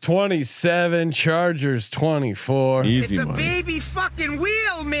 Patriots 27, Chargers 24. Easy It's a money. baby fucking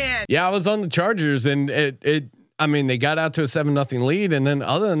wheel, man. Yeah, I was on the Chargers, and I mean, they got out to a 7-0 lead, and then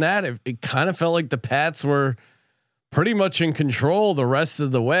other than that, it kind of felt like the Pats were pretty much in control the rest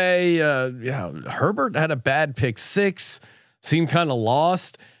of the way. Herbert had a bad pick 6, seemed kind of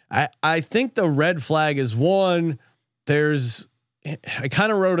lost. I think the red flag is one. I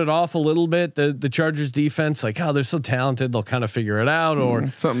kind of wrote it off a little bit. The Chargers defense, like, they're so talented, they'll kind of figure it out, or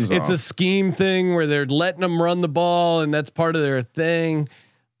it's off. A scheme thing where they're letting them run the ball, and that's part of their thing.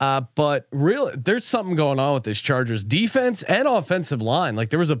 But really, there's something going on with this Chargers defense and offensive line. Like,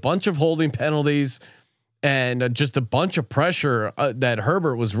 there was a bunch of holding penalties. and just a bunch of pressure that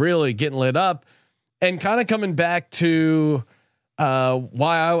Herbert was really getting lit up, and kind of coming back to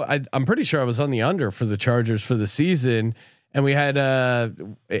why I'm pretty sure I was on the under for the Chargers for the season. And we had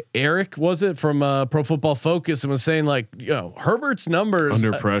Eric, was it from Pro Football Focus, and was saying like, Herbert's numbers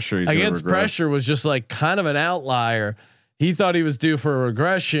under pressure against pressure was just like kind of an outlier. He thought he was due for a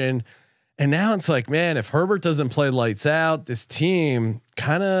regression, and now it's like, man, if Herbert doesn't play lights out, this team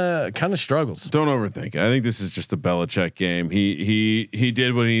kind of struggles. Don't overthink it. I think this is just a Belichick game. He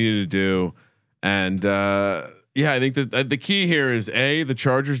did what he needed to do, and I think that the key here is the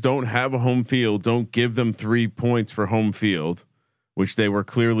Chargers don't have a home field. Don't give them 3 points for home field, which they were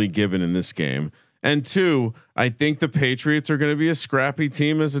clearly given in this game. And 2, I think the Patriots are going to be a scrappy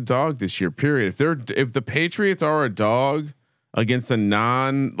team as a dog this year. Period. If the Patriots are a dog against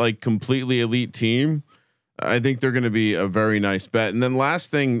a completely elite team, I think they're going to be a very nice bet. And then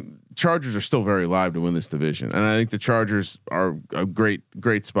last thing, Chargers are still very live to win this division, and I think the Chargers are a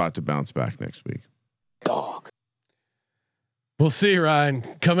great spot to bounce back next week. Dog. We'll see, Ryan,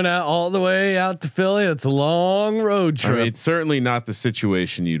 coming out all the way out to Philly. It's a long road trip. I mean, it's certainly not the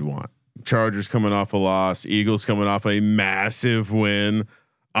situation you'd want. Chargers coming off a loss, Eagles coming off a massive win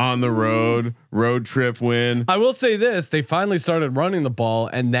on the road trip win. I will say this: they finally started running the ball,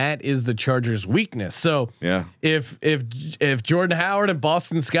 and that is the Chargers' weakness. So yeah, if Jordan Howard and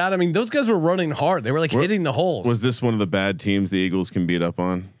Boston Scott, I mean, those guys were running hard. They were like hitting the holes. Was this one of the bad teams the Eagles can beat up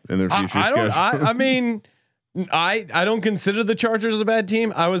on in their future schedule? I mean, I don't consider the Chargers a bad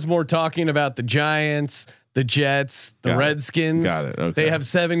team. I was more talking about the Giants, the Jets, the Redskins. Got it. Okay. They have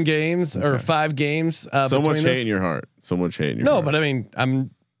 7 games or 5 games. So much hate in your heart. So much hate in your heart. No, but I mean,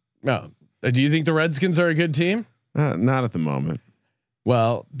 no. Do you think the Redskins are a good team? Not at the moment.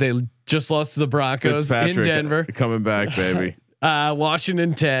 Well, they just lost to the Broncos in Denver. Coming back, baby.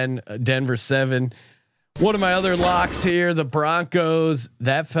 Washington 10, Denver 7. One of my other locks here, the Broncos.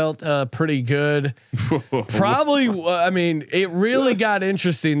 That felt pretty good. Probably, I mean, it really got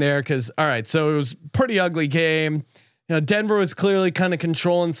interesting there because, all right, so it was a pretty ugly game. Denver was clearly kind of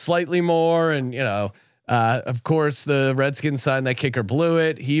controlling slightly more, and of course, the Redskins side, that kicker blew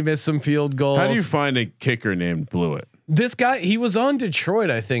it. He missed some field goals. How do you find a kicker named Blewett? This guy, he was on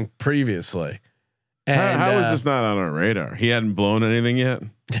Detroit, I think, previously. And how is this not on our radar? He hadn't blown anything yet.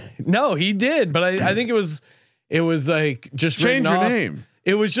 No, he did, but I think it was like just change your off. Name.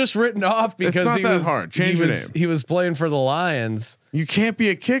 It was just written off because it's not he that was hard. Change your name. He was playing for the Lions. You can't be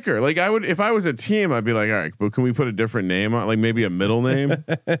a kicker. Like I would, if I was a team, I'd be like, all right, but can we put a different name on, like maybe a middle name?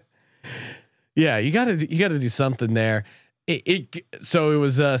 Yeah, you got to do something there. So it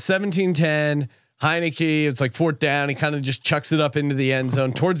was 17-10. Heineke, it's like 4th down. He kind of just chucks it up into the end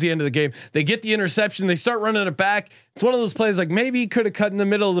zone towards the end of the game. They get the interception. They start running it back. It's one of those plays like maybe he could have cut in the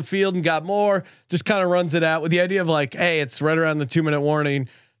middle of the field and got more. Just kind of runs it out with the idea of like, hey, it's right around the 2-minute warning.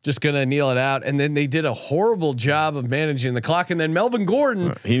 Just gonna kneel it out. And then they did a horrible job of managing the clock. And then Melvin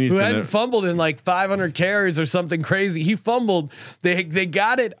Gordon, who hadn't fumbled in like 500 carries or something crazy, he fumbled. They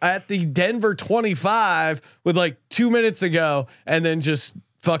got it at the Denver 25 with like 2 minutes ago, and then just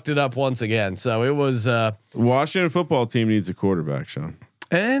fucked it up once again. So it was Washington football team needs a quarterback, Sean.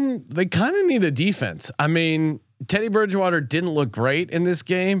 And they kind of need a defense. I mean, Teddy Bridgewater didn't look great in this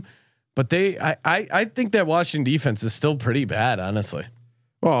game, but I think that Washington defense is still pretty bad, honestly.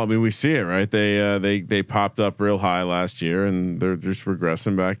 Well, I mean, we see it, right? They popped up real high last year, and they're just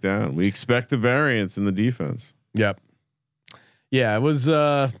regressing back down. We expect the variance in the defense. Yep. Yeah, it was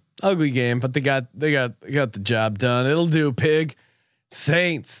ugly game, but they got the job done. It'll do, pig.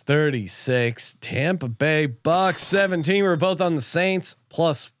 Saints 36, Tampa Bay Bucks 17. We were both on the Saints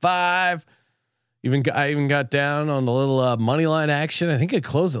 +5. I even got down on the little money line action. I think it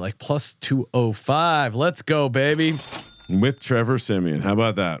closed at like +205. Let's go, baby. With Trevor Siemian. How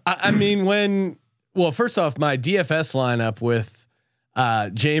about that? I mean, first off, my DFS lineup with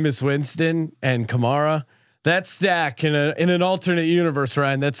Jameis Winston and Kamara, that stack in an alternate universe,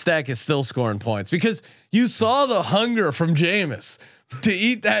 Ryan, that stack is still scoring points because you saw the hunger from Jameis to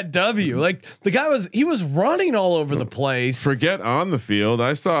eat that W. Like the guy was running all over the place. Forget on the field.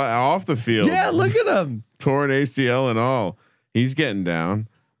 I saw off the field. Yeah, look at him. Torn ACL and all. He's getting down.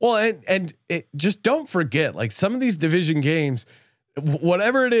 Well, and just don't forget, like some of these division games,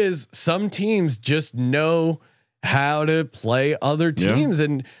 whatever it is, some teams just know how to play other teams,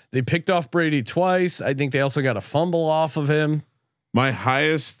 and they picked off Brady twice. I think they also got a fumble off of him. My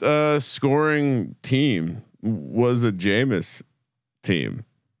highest scoring team was a Jameis team.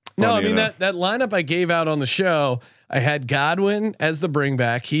 No, I mean that lineup I gave out on the show. I had Godwin as the bring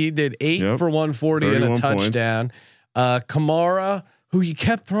back. He did 8 for 140 and a touchdown. Kamara, who you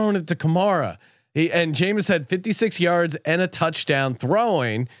kept throwing it to Kamara. And Jameis had 56 yards and a touchdown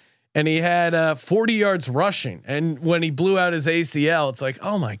throwing, and he had 40 yards rushing. And when he blew out his ACL, it's like,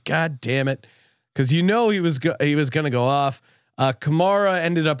 oh my god, damn it, because he was going to go off. Kamara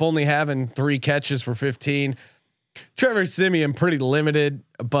ended up only having 3 catches for 15. Trevor Siemian pretty limited,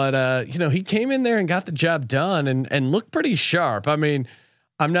 but he came in there and got the job done and looked pretty sharp. I mean,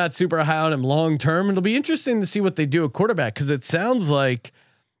 I'm not super high on him long term. It'll be interesting to see what they do at quarterback, because it sounds like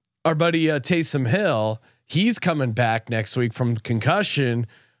our buddy Taysom Hill, he's coming back next week from concussion.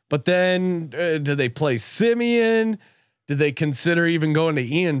 But then do they play Simeon? Did they consider even going to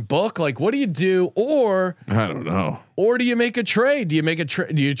Ian Book? Like, what do you do? Or I don't know. Or do you make a trade? Do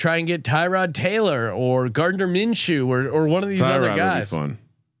you try and get Tyrod Taylor or Gardner Minshew or one of these other guys? Would be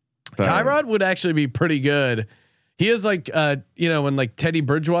fun. Tyrod would actually be pretty good. He is like, when like Teddy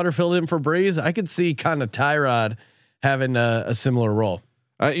Bridgewater filled in for Breeze, I could see kind of Tyrod having a similar role.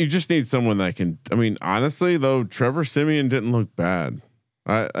 You just need someone that can. I mean, honestly, though, Trevor Siemian didn't look bad.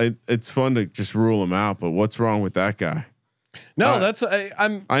 It's fun to just rule him out, but what's wrong with that guy? No,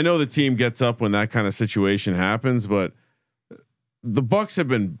 I know the team gets up when that kind of situation happens, but the Bucks have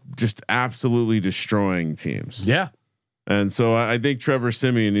been just absolutely destroying teams. Yeah, and so I think Trevor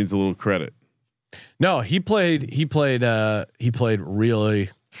Siemian needs a little credit. No, he played really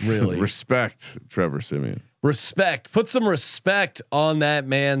respect Trevor Siemian. Respect. Put some respect on that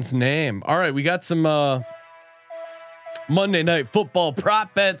man's name. All right, we got some Monday Night Football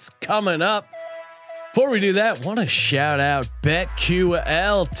prop bets coming up. Before we do that, want to shout out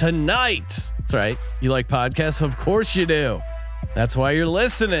BetQL tonight. That's right. You like podcasts? Of course you do. That's why you're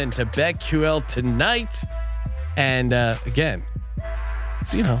listening to BetQL tonight. And again,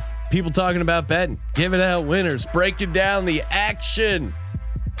 it's, people talking about betting, giving out winners, breaking down the action,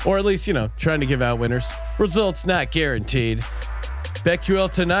 or at least, trying to give out winners. Results not guaranteed. BetQL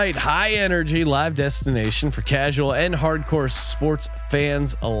tonight, high energy live destination for casual and hardcore sports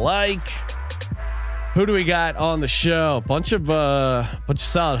fans alike. Who do we got on the show? Bunch of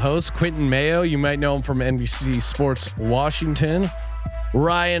solid hosts. Quentin Mayo, you might know him from NBC Sports Washington.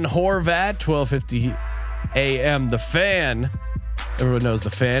 Ryan Horvat, 12:50 a.m. The Fan. Everyone knows The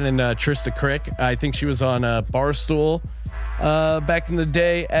Fan. And Trista Crick, I think she was on Barstool back in the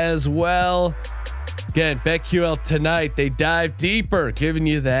day as well. Again, BetQL tonight, they dive deeper, giving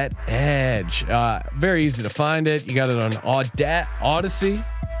you that edge. Very easy to find it. You got it on Odyssey,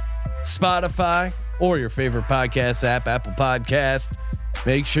 Spotify, or your favorite podcast app, Apple Podcast.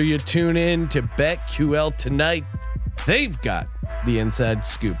 Make sure you tune in to BetQL tonight. They've got the inside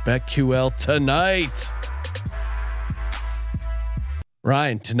scoop. BetQL tonight.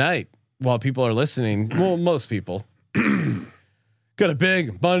 Ryan, tonight, while people are listening, well, most people, got a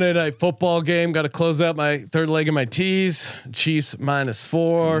big Monday Night Football game. Got to close out my third leg of my teas. Chiefs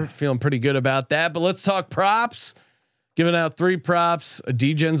 -4. Feeling pretty good about that. But let's talk props. Giving out 3 props, a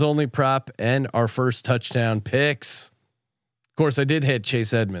DGens only prop, and our first touchdown picks. Of course, I did hit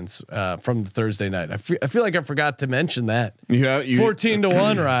Chase Edmonds from the Thursday night. I feel like I forgot to mention that. You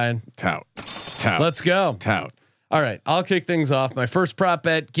 14-1, Ryan. Tout. Let's go. Tout. All right, I'll kick things off. My first prop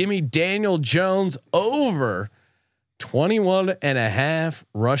bet: give me Daniel Jones over 21.5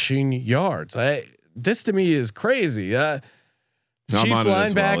 rushing yards. This to me is crazy. Chiefs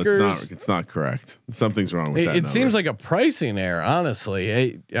linebackers. Well. It's not correct. Something's wrong with that. It seems like a pricing error,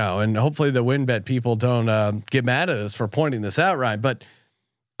 honestly. And hopefully the win bet people don't get mad at us for pointing this out, right? But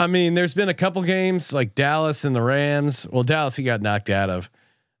I mean, there's been a couple games like Dallas and the Rams. Well, Dallas he got knocked out of,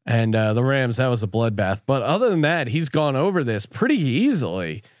 and the Rams, that was a bloodbath. But other than that, he's gone over this pretty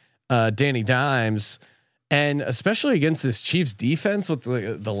easily. Danny Dimes. And especially against this Chiefs defense with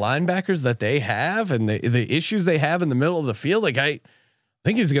the linebackers that they have and the issues they have in the middle of the field, like I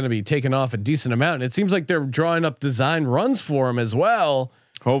think he's going to be taking off a decent amount. And it seems like they're drawing up design runs for him as well.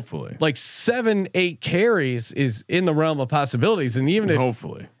 Hopefully, like 7-8 carries is in the realm of possibilities. And even if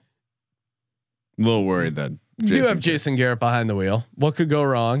hopefully, a little worried that you do have Jason Garrett behind the wheel. What could go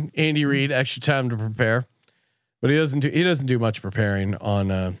wrong? Andy Reid, extra time to prepare, but he doesn't do much preparing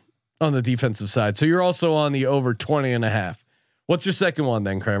on the defensive side. So you're also on the over 20.5. What's your second one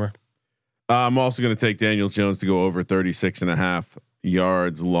then, Kramer? I'm also going to take Daniel Jones to go over 36.5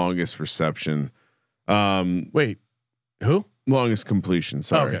 yards, longest reception. Wait, who? Longest completion.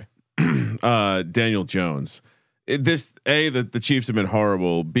 Sorry. Okay. Daniel Jones. The Chiefs have been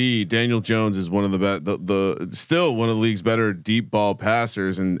horrible. B, Daniel Jones is one of the still one of the league's better deep ball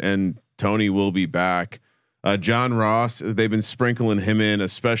passers, and Tony will be back. John Ross, they've been sprinkling him in,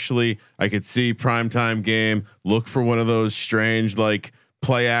 especially I could see primetime game. Look for one of those strange like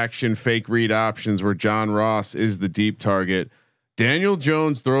play action fake read options where John Ross is the deep target. Daniel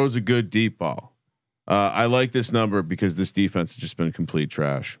Jones throws a good deep ball. I like this number because this defense has just been complete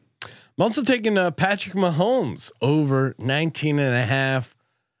trash. I'm also taking Patrick Mahomes over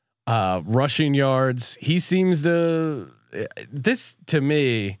 19.5 rushing yards. He seems to this to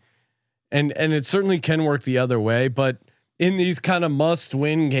me, and it certainly can work the other way, but in these kind of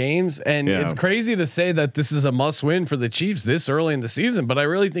must-win games, and it's crazy to say that this is a must-win for the Chiefs this early in the season, but I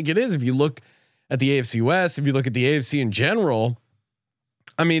really think it is. If you look at the AFC West, if you look at the AFC in general,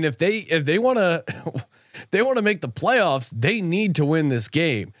 I mean, if they want to they want to make the playoffs, they need to win this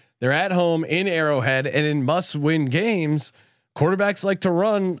game. They're at home in Arrowhead, and in must-win games, quarterbacks like to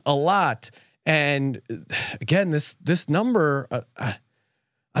run a lot. And again, this number, I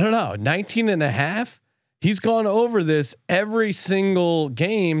don't know, 19.5. He's gone over this every single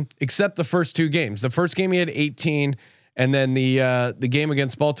game except the first 2 games. The first game he had 18, and then the game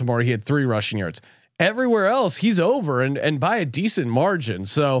against Baltimore he had 3 rushing yards. Everywhere else he's over and by a decent margin.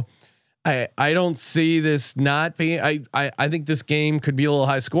 So I don't see this not being. I think this game could be a little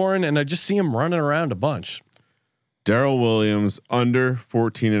high scoring, and I just see him running around a bunch. Darrell Williams under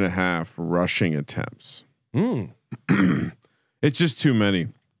 14.5 rushing attempts. It's just too many.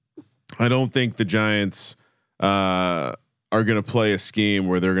 I don't think the Giants are going to play a scheme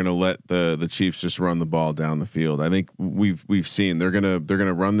where they're going to let the Chiefs just run the ball down the field. I think we've seen they're going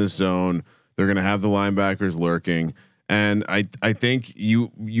to run this zone. They're going to have the linebackers lurking. And I think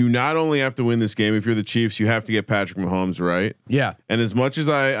you not only have to win this game if you're the Chiefs, you have to get Patrick Mahomes right. Yeah. And as much as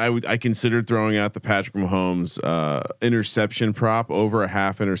I considered throwing out the Patrick Mahomes interception prop over a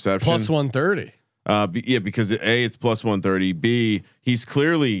half interception plus 130. Because it's plus 130. B, he's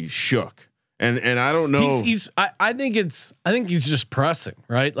clearly shook. And I don't know. I think he's just pressing,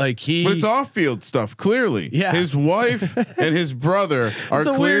 right? Like but it's off field stuff. Clearly, yeah. His wife and his brother are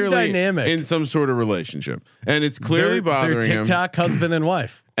clearly in some sort of relationship, and it's clearly bothering him. TikTok husband and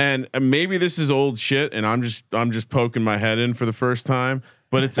wife. And maybe this is old shit, and I'm just poking my head in for the first time.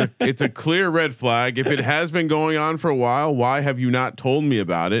 But it's a clear red flag. If it has been going on for a while, why have you not told me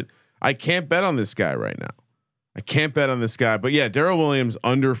about it? I can't bet on this guy right now. But yeah, Darrell Williams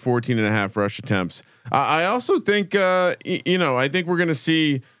under 14.5 rush attempts. I also think, I think we're going to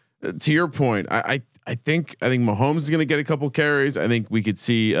see, to your point, I think Mahomes is going to get a couple carries. I think we could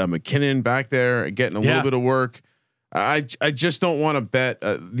see McKinnon back there getting a little bit of work. I just don't want to bet.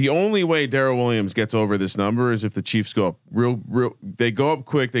 The only way Darrell Williams gets over this number is if the Chiefs go up real. They go up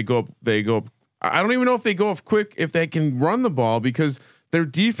quick. They go up. I don't even know if they go up quick if they can run the ball because their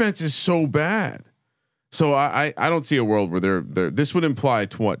defense is so bad. So I don't see a world where they're this would imply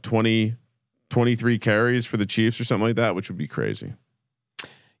 23 carries for the Chiefs or something like that, which would be crazy.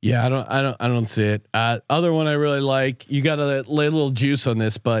 Yeah, I don't see it. Other one I really like, you got to lay a little juice on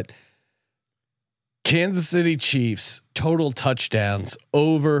this, but Kansas City Chiefs total touchdowns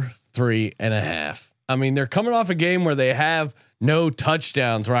over 3.5. I mean, they're coming off a game where they have no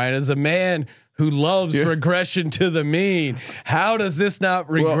touchdowns, Ryan. As a man who loves regression to the mean, how does this not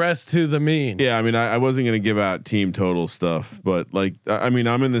regress to the mean? Yeah, I mean, I wasn't going to give out team total stuff, but like, I mean,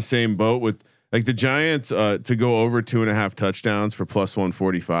 I'm in the same boat with like the Giants to go over 2.5 touchdowns for plus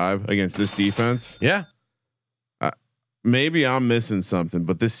 145 against this defense. Yeah, maybe I'm missing something,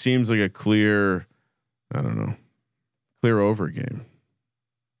 but this seems like a clear over game.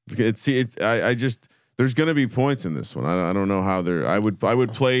 I just there's going to be points in this one. I don't know how they're. I would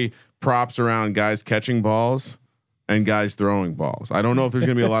play props around guys catching balls and guys throwing balls. I don't know if there's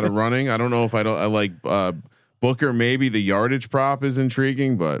going to be a lot of running. I don't know if I like Booker. Maybe the yardage prop is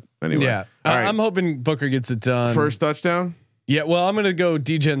intriguing, but anyway. Yeah, right. I'm hoping Booker gets it done. First touchdown. Yeah, well, I'm going to go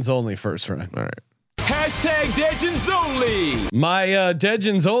Degens only first, right? All right. Hashtag Degens only. My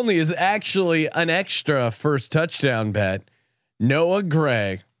Degens only is actually an extra first touchdown bet. Noah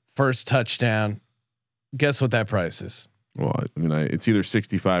Gray first touchdown. Guess what that price is? Well, I mean, it's either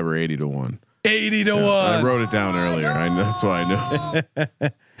 65 or 80 to 1. 80 to 1. I wrote it down earlier. That's why I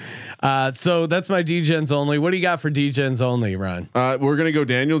know. So that's my Degens only. What do you got for Degens only, Ron? We're gonna go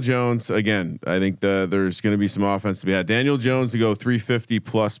Daniel Jones again. I think there's gonna be some offense to be had. Daniel Jones to go 350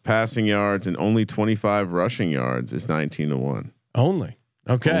 plus passing yards and only 25 rushing yards is 19 to 1. Only.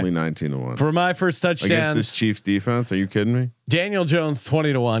 Okay. Only 19 to 1 for my first touchdown against this Chiefs defense. Are you kidding me? Daniel Jones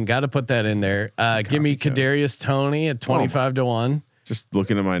 20 to 1. Got to put that in there. Give me Kadarius Toney at 25 to 1. Just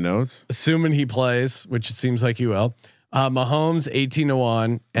looking at my notes, assuming he plays, which it seems like he will. Mahomes 18 to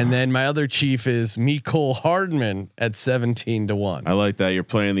 1, and then my other chief is Mecole Hardman at 17 to 1. I like that. You're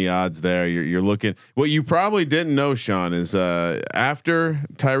playing the odds there. You're looking. What you probably didn't know, Sean, is after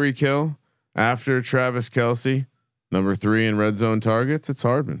Tyreek Hill, after Travis Kelce, number 3 in red zone targets, it's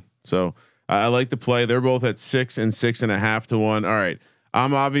Hardman. So I like the play. They're both at 6 and 6.5 to 1. All right.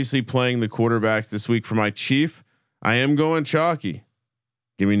 I'm obviously playing the quarterbacks this week for my Chief. I am going chalky.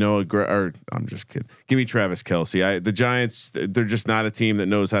 Give me I'm just kidding. Give me Travis Kelce. The Giants, they're just not a team that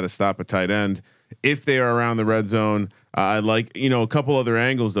knows how to stop a tight end. If they are around the red zone, I like, a couple other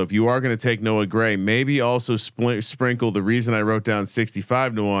angles though. If you are going to take Noah Gray, maybe also sprinkle the reason I wrote down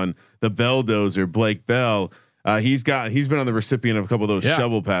 65-1, the Belldozer, Blake Bell. He's been on the recipient of a couple of those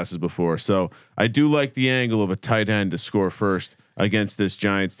shovel passes before. So I do like the angle of a tight end to score first against this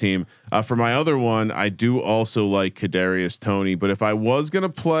Giants team. For my other one, I do also like Kadarius Toney, but if I was going to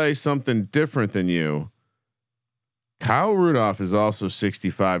play something different than you, Kyle Rudolph is also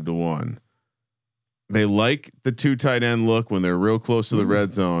 65-1. They like the 2 tight end look when they're real close to the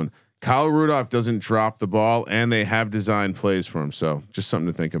red zone. Kyle Rudolph doesn't drop the ball, and they have designed plays for him. So just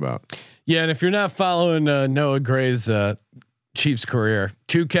something to think about. Yeah, and if you're not following Noah Gray's Chiefs career,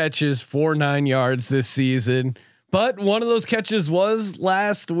 2 catches, 9 yards this season, but one of those catches was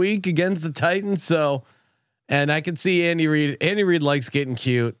last week against the Titans. So, and I can see Andy Reid. Andy Reid likes getting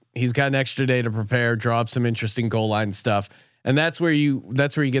cute. He's got an extra day to prepare, draw up some interesting goal line stuff, and that's where you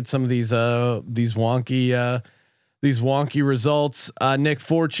get some of these wonky results. Nick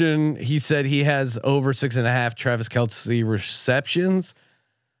Fortune, he said he has over 6.5 Travis Kelce receptions.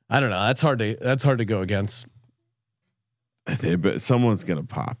 I don't know. That's hard to go against. But someone's gonna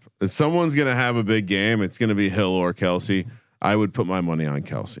pop. If someone's gonna have a big game, it's gonna be Hill or Kelce. I would put my money on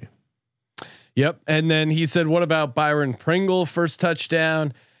Kelce. Yep. And then he said, "What about Byron Pringle first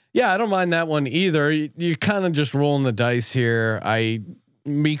touchdown?" Yeah, I don't mind that one either. You're kind of just rolling the dice here.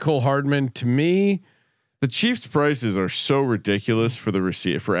 Mecole Hardman, to me, the Chiefs' prices are so ridiculous for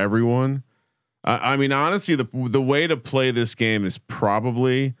the for everyone. I mean, honestly, the way to play this game is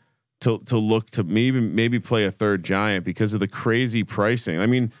probably to look to maybe play a third giant because of the crazy pricing. I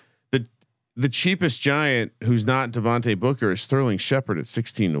mean, the cheapest giant who's not Devontae Booker is Sterling Shepard at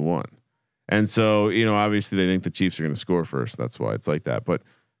 16-1, and so obviously they think the Chiefs are going to score first. That's why it's like that. But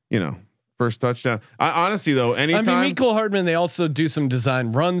first touchdown. Honestly though, anytime. Mecole Hardman, they also do some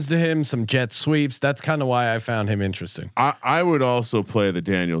design runs to him, some jet sweeps. That's kind of why I found him interesting. I would also play the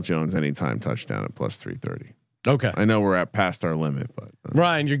Daniel Jones anytime touchdown at plus 330. Okay. I know we're past our limit, but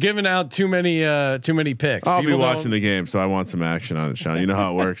Ryan, you're giving out too many picks. I'll be watching the game, so I want some action on it, Sean. You know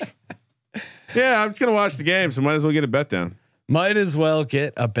how it works. Yeah, I'm just gonna watch the game, so might as well get a bet down. Might as well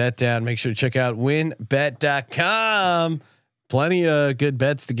get a bet down. Make sure to check out winbet.com. Plenty of good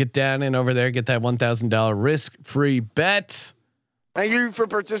bets to get down in over there. Get that $1,000 risk-free bet. Thank you for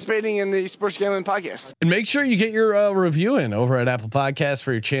participating in the Sports Gambling Podcast. And make sure you get your review in over at Apple Podcasts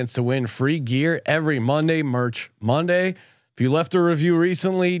for your chance to win free gear every Monday, Merch Monday. If you left a review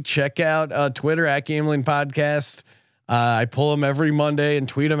recently, check out Twitter at Gambling Podcast. I pull them every Monday and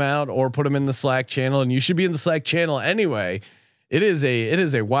tweet them out or put them in the Slack channel. And you should be in the Slack channel anyway. It is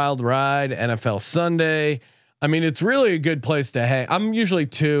a wild ride. NFL Sunday. I mean, it's really a good place to hang. I'm usually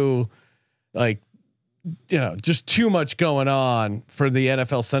just too much going on for the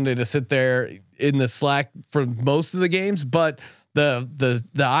NFL Sunday to sit there in the Slack for most of the games, but the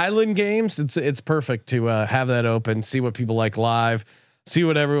island games, it's perfect to have that open, see what people like live, see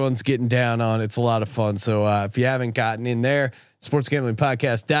what everyone's getting down on. It's a lot of fun. So if you haven't gotten in there,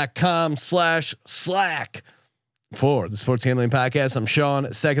 sportsgamblingpodcast.com/Slack for the Sports Gambling Podcast. I'm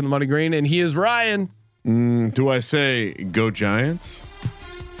Sean, stacking the money green, and he is Ryan. Do I say go Giants?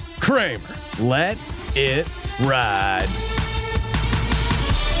 Kramer, let it ride.